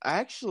 but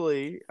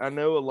actually, I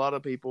know a lot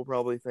of people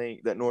probably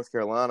think that North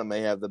Carolina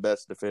may have the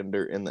best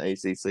defender in the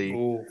ACC.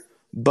 Ooh.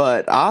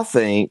 But I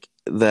think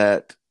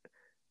that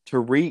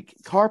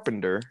Tariq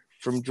Carpenter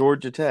from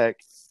Georgia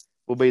Tech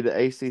will be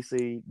the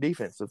ACC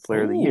Defensive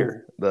Player of the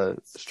Year, the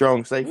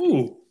strong safety.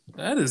 Ooh,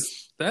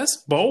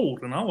 that's bold,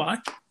 and I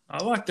like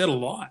that a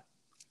lot.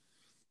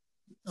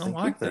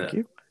 Thank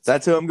you.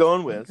 That's who I'm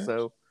going with. Okay.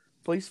 So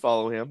please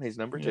follow him. He's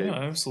number 2. Yeah,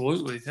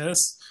 absolutely.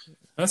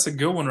 That's a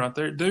good one right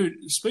there, dude.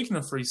 Speaking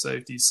of free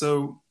safety,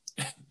 so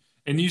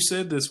and you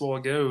said this a while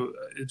ago.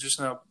 Just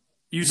now,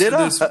 you said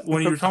this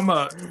when you were talking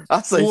about.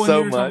 I say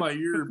so much. Talking about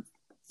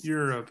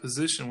your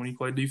position when you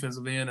played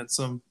defensive end at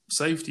some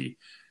safety.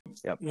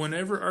 Yep.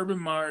 Whenever Urban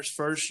Meyer's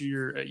first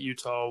year at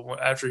Utah,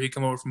 after he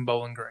came over from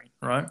Bowling Green,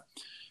 right?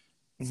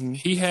 Mm-hmm.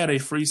 He had a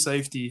free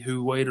safety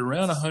who weighed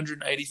around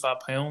 185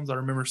 pounds. I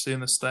remember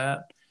seeing the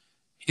stat.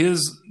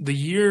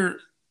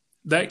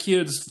 That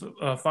kid's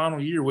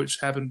final year, which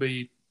happened to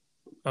be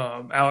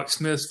Alex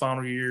Smith's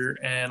final year,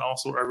 and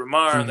also Urban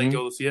Meyer, mm-hmm. They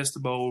go to the Fiesta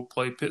Bowl,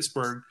 play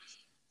Pittsburgh.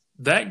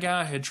 That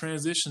guy had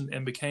transitioned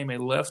and became a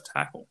left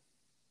tackle.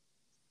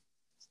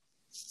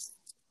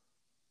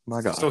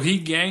 My God. So he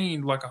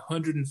gained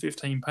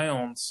 115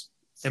 pounds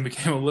and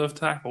became a left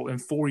tackle in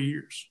 4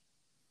 years.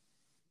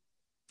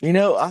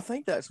 I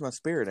think that's my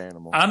spirit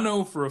animal. I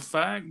know for a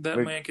fact that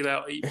man could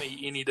out-eat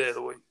me any day of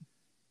the week.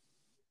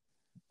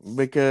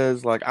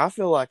 Because, I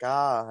feel like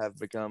I have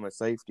become a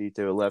safety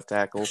to a left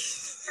tackle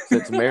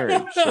since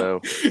marriage. So,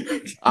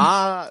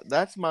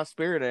 that's my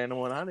spirit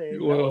animal, and I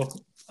didn't. Well,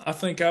 I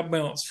think I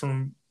bounced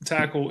from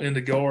tackle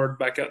into guard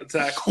back out to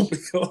tackle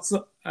because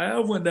I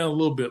went down a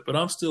little bit, but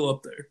I'm still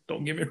up there.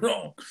 Don't get me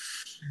wrong.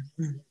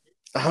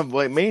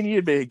 Me and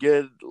you'd be a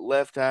good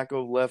left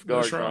tackle, left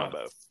guard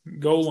combo.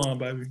 Goal line,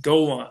 baby.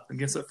 Goal line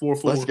against that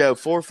 4-4. Let's go.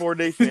 4-4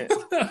 defense.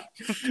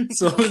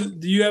 So,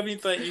 do you have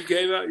anything? You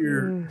gave out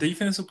your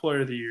defensive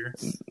player of the year.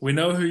 We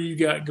know who you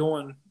got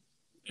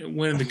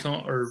winning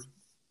the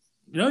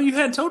you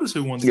hadn't told us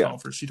who won the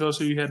conference. You told us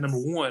who you had number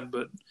 1,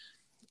 but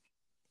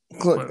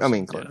close.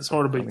 It's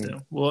hard to beat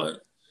them. Well,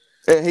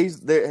 they're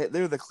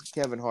the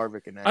Kevin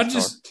Harvick and I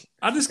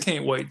just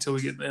can't wait till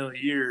we get to the end of the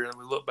year and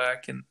we look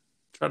back and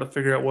try to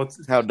figure out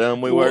how dumb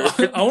we were.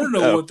 I want to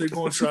know what they're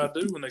going to try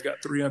to do when they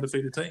got 3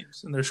 undefeated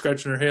teams and they're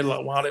scratching their head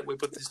like, why didn't we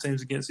put these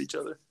teams against each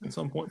other at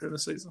some point during the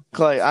season?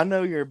 Clay, I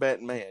know you're a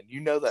betting man.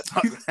 You know that's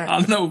not going to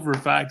happen. I know for a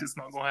fact it's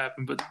not going to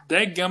happen, but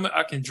dadgummit,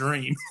 I can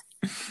dream.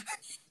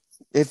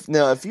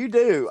 If you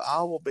do,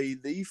 I will be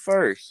the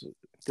first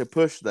to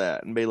push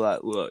that and be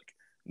like, look,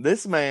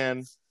 this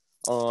man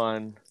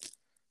on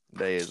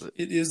day is it?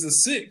 It is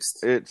the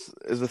 6th. It's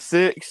the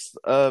 6th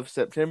of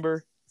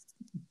September.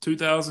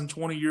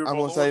 2020 year. I'm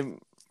gonna say,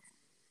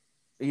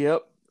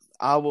 yep.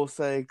 I will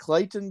say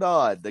Clayton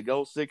Dodd, the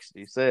Goal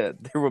 60, said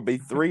there will be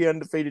 3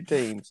 undefeated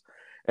teams,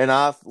 and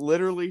I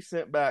literally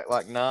sent back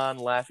 9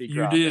 laughy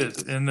cry. You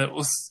did, and that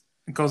was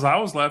because I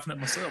was laughing at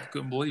myself.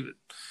 Couldn't believe it.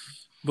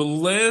 But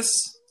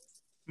let's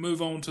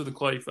move on to the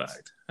Clay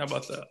fact. How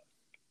about that?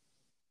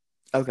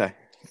 Okay,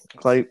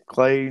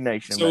 Clay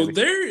Nation. So baby.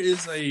 There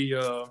is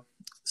a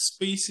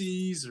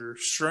species or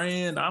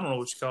strand. I don't know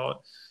what you call it.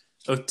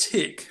 A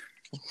tick.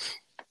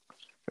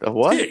 A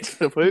what? Tick.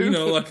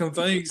 Them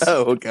things.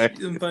 Oh, okay.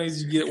 Them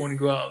things you get when you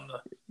go out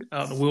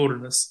in the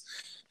wilderness.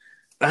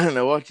 I don't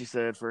know what you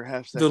said for a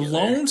half second. The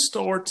Lone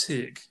Star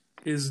tick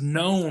is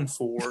known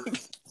for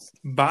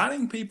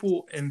biting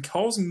people and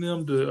causing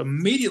them to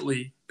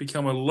immediately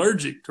become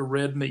allergic to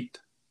red meat.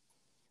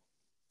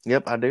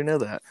 Yep, I do know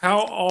that. How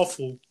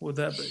awful would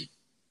that be?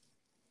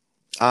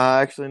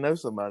 I actually know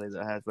somebody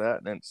that has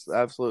that, and it's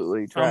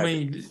absolutely tragic. I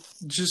mean,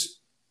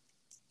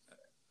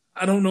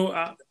 I don't know.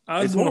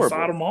 I'd want to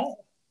fight them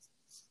all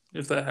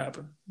if that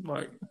happened.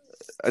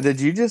 Did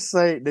you just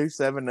say do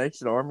 7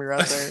 Nation Army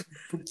right there?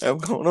 I'm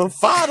going to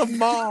fight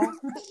them all.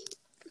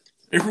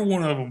 Every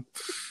one of them.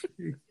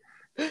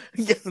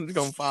 I'm going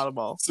to fight them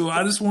all. So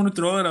I just want to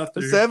throw it out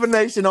there. The 7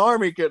 Nation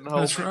Army couldn't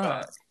hold That's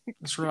right.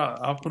 That's right.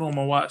 I'll put on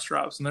my white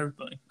stripes and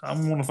everything. I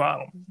want to fight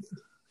them.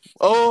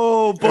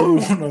 Oh,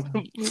 boom.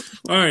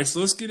 All right,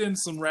 so let's get into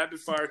some rapid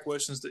fire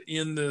questions to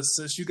end this.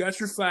 Since you got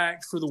your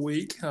fact for the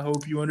week, I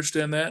hope you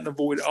understand that and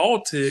avoid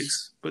all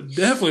ticks, but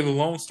definitely the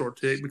Lone Star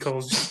tick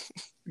because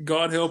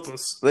God help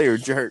us. They are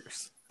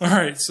jerks. All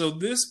right, so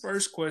this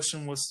first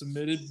question was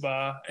submitted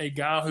by a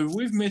guy who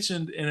we've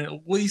mentioned in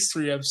at least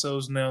 3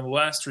 episodes now, the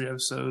last 3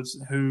 episodes,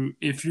 who,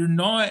 if you're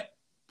not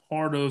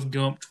part of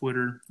Gump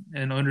Twitter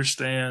and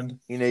understand...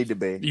 You need to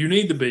be. You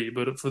need to be,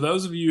 but for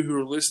those of you who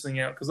are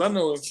listening out, because I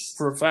know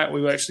for a fact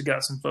we've actually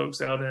got some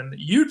folks out in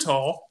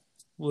Utah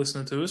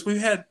listening to us. We've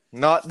had...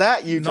 Not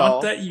that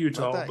Utah.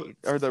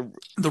 Or the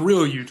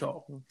real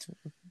Utah.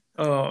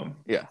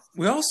 Yeah.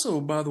 We also,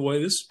 by the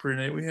way, this is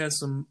pretty neat, we had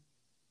some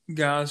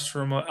guys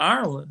from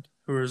Ireland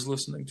who is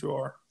listening to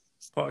our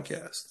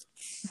podcast.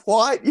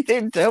 What? You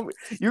didn't tell me.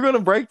 You're going to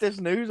break this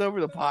news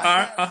over the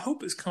podcast? I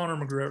hope it's Conor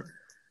McGregor.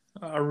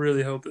 I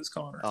really hope it's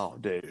Conor. Oh,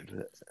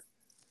 dude.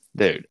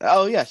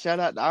 Oh, yeah. Shout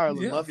out to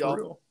Ireland. Yeah, love y'all.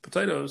 Real.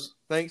 Potatoes.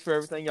 Thanks for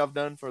everything y'all have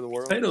done for the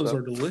world. Potatoes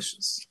are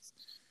delicious.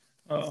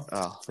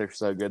 They're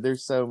so good.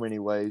 There's so many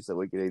ways that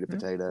we could eat a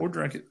potato. Or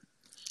drink it.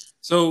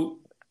 So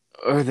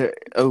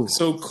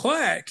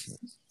Clack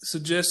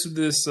suggested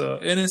this,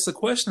 and it's a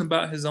question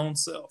about his own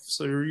self.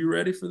 So are you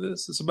ready for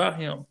this? It's about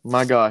him.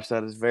 My gosh,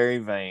 that is very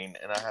vain,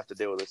 and I have to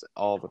deal with this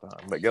all the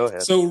time. But go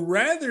ahead. So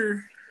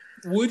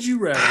would you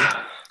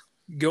rather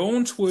go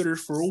on Twitter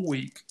for a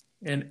week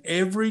and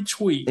every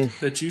tweet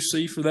that you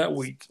see for that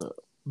week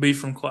be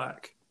from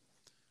Clack?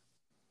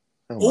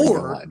 Oh my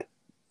God.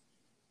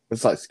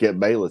 It's like Skip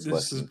Bayless.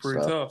 This is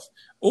pretty tough.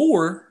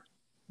 Or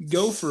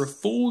go for a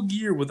full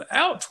year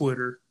without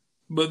Twitter,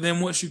 but then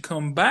once you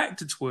come back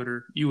to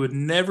Twitter, you would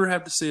never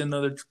have to see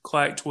another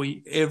Clack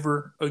tweet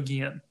ever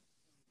again.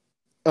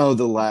 Oh,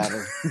 the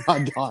latter. My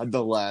God,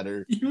 the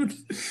latter.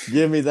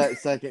 Give me that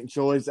second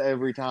choice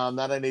every time.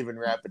 That ain't even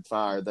rapid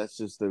fire. That's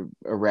just a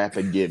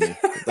rapid gimme.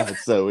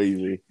 That's so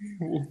easy.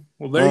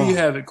 Well, there you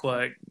have it,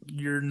 Clack.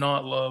 You're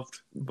not loved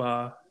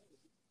by...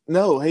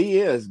 No, he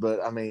is,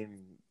 but, I mean,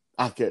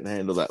 I couldn't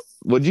handle that.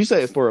 Would you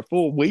say it's for a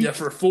full week? Yeah,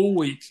 for a full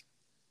week.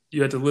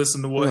 You have to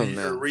listen to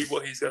or read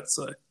what he's got to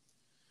say.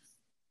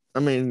 I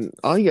mean,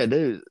 all you gotta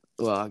do is,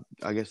 well,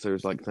 I guess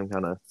there's like some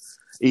kind of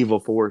evil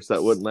force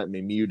that wouldn't let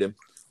me mute him.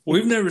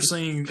 We've never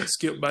seen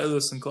Skip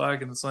Bayless and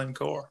Clack in the same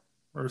car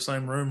or the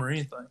same room or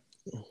anything.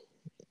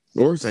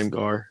 Or same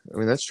car. I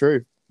mean, that's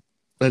true.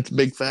 That's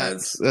big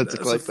facts. That's a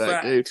Clay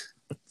fact, dude.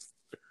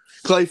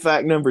 Clay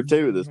fact number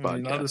 2 of this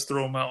podcast. I'll just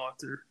throw them out like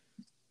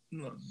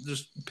they're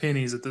just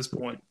pennies at this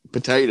point.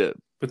 Potatoes.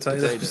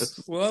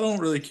 Well, I don't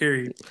really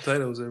carry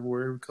potatoes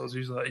everywhere because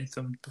usually I eat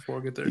them before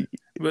I get there.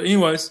 But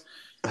anyways...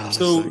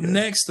 So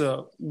next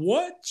up,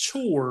 what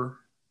chore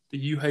do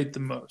you hate the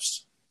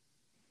most?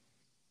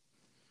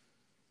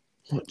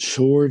 What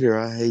chore do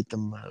I hate the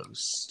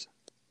most?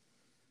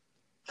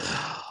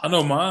 I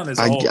know mine is.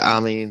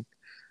 I mean,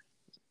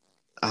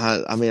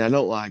 I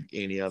don't like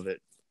any of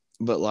it,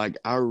 but like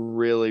I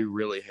really,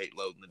 really hate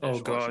loading the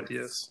dishwasher. Oh God,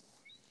 yes.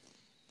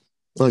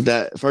 Look,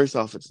 that first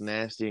off, it's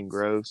nasty and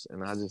gross,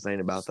 and I just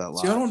ain't about that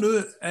life. So y'all don't do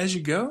it as you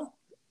go.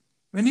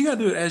 Man, you gotta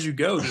do it as you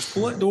go. Just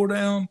pull that door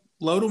down,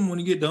 load them when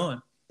you get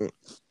done.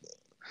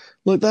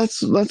 Look,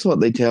 that's what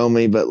they tell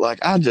me, but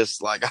I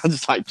just like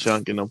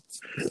chunking them.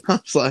 I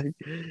was like,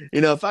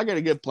 if I got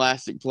a good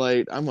plastic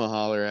plate, I'm gonna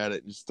holler at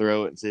it and just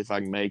throw it and see if I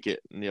can make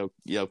it. And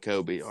yell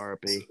Kobe,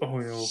 R.I.P.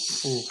 Oh, yeah.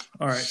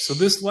 All right. So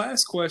this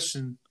last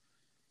question.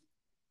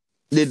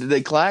 Did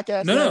they Clack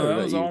ask that? No,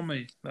 that was all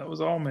me. That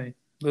was all me.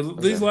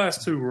 These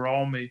last 2 were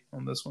all me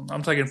on this one.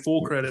 I'm taking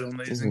full credit on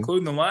these,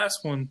 including the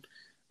last one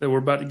that we're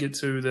about to get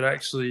to. That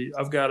actually,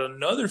 I've got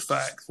another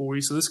fact for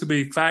you. So this could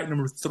be fact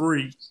number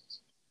 3.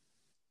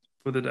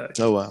 For the day.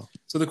 Oh, wow.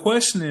 So the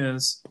question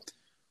is,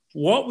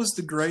 what was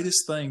the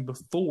greatest thing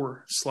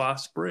before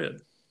sliced bread?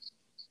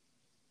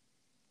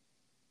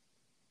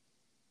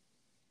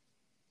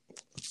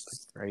 The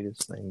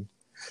greatest thing?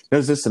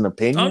 Is this an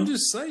opinion? I'm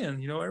just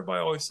saying, everybody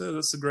always says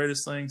it's the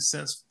greatest thing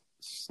since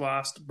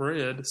sliced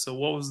bread. So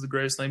what was the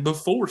greatest thing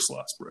before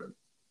sliced bread?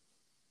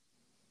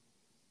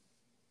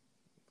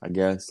 I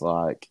guess,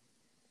 what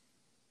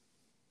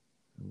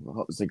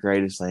was the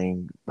greatest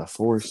thing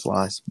before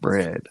sliced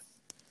bread?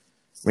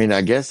 I mean,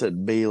 I guess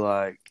it'd be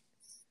man,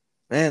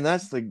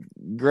 that's the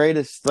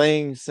greatest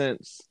thing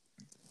since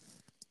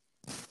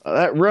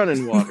that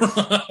running water.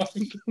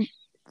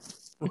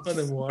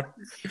 Running water.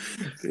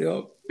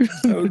 Yep.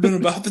 That would have been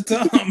about the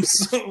time.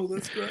 So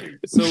that's great.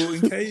 So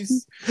in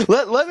case...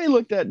 Let me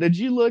look that. Did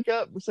you look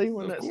up and see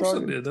when that started? Of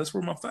course I did. That's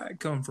where my fact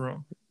come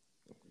from.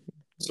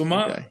 So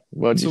my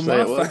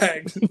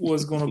fact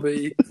was going to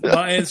be...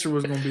 My answer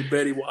was going to be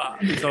Betty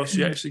White because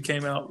she actually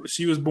came out...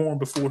 She was born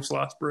before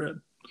sliced bread.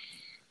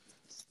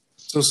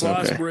 So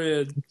sliced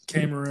bread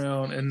came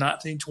around in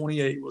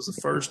 1928 was the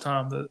first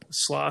time that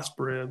sliced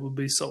bread would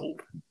be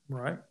sold,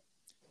 right?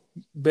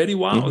 Betty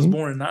White was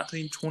born in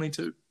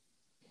 1922.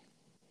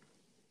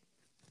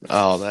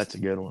 Oh, that's a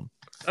good one.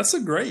 That's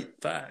a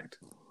great fact.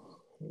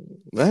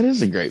 That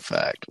is a great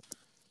fact.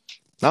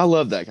 I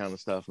love that kind of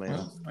stuff, man.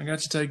 Well, I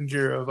got you taken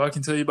care of. I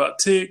can tell you about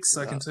ticks.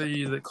 I can tell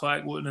you that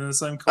Clack wasn't in the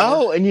same car.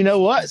 Oh, and you know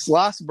what?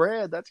 Sliced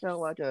bread, that's kind of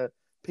like a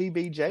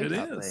PBJ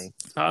type thing.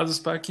 Ties us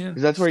back in.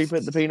 That's where you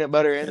put the peanut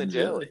butter and the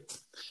jelly.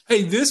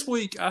 Hey, this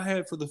week I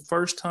had for the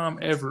first time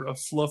ever a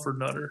fluffer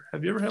nutter.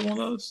 Have you ever had one of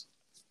those?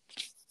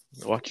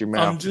 Watch your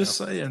mouth. I'm just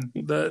saying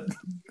that.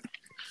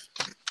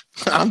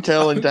 I'm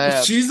telling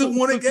Tab. She's the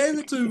one that gave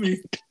it to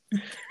me.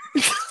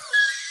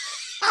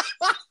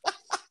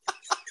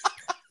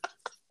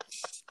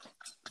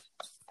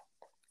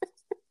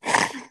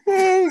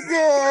 Oh,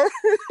 God.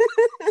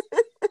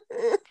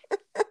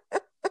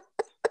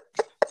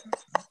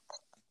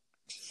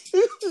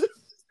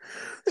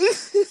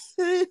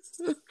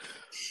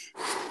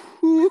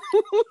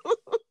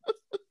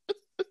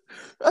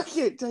 I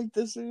can't take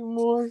this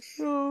anymore.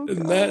 Oh,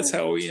 And God. that's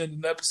how we end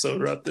an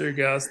episode right there,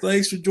 guys.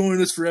 Thanks for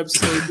joining us for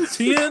episode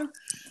 10.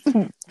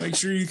 Make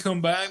sure you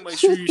come back. Make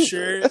sure you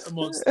share it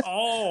amongst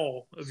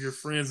all of your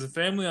friends and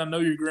family. I know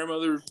your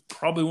grandmother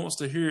probably wants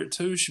to hear it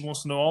too. She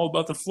wants to know all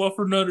about the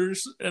fluffernutters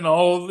and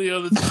all of the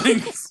other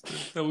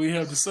things that we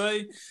have to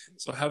say.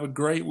 So have a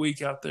great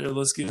week out there.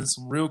 Let's get in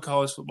some real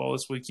college football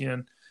this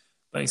weekend.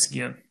 Thanks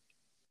again.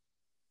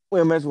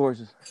 Well, Mets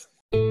horses.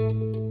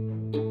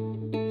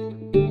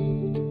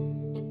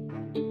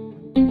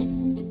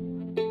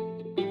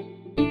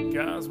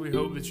 Guys, we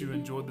hope that you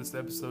enjoyed this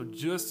episode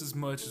just as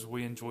much as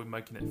we enjoyed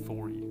making it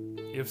for you.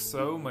 If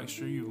so, make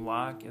sure you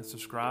like and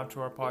subscribe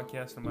to our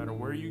podcast no matter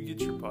where you get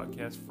your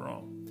podcast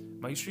from.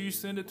 Make sure you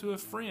send it to a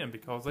friend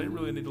because they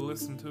really need to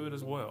listen to it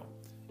as well.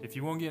 If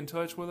you want to get in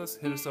touch with us,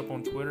 hit us up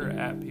on Twitter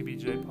at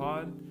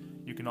PBJPod.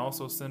 You can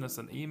also send us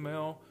an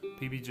email,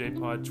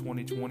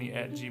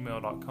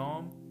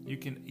 pbjpod2020@gmail.com. You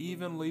can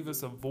even leave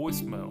us a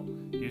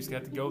voicemail. You just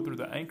got to go through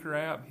the Anchor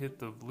app, hit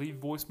the leave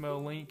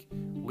voicemail link,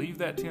 leave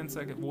that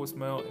 10-second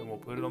voicemail, and we'll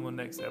put it on the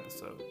next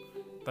episode.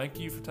 Thank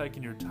you for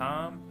taking your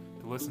time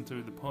to listen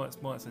to the Punts,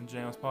 Bunts, and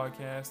Jams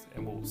podcast,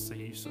 and we'll see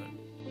you soon.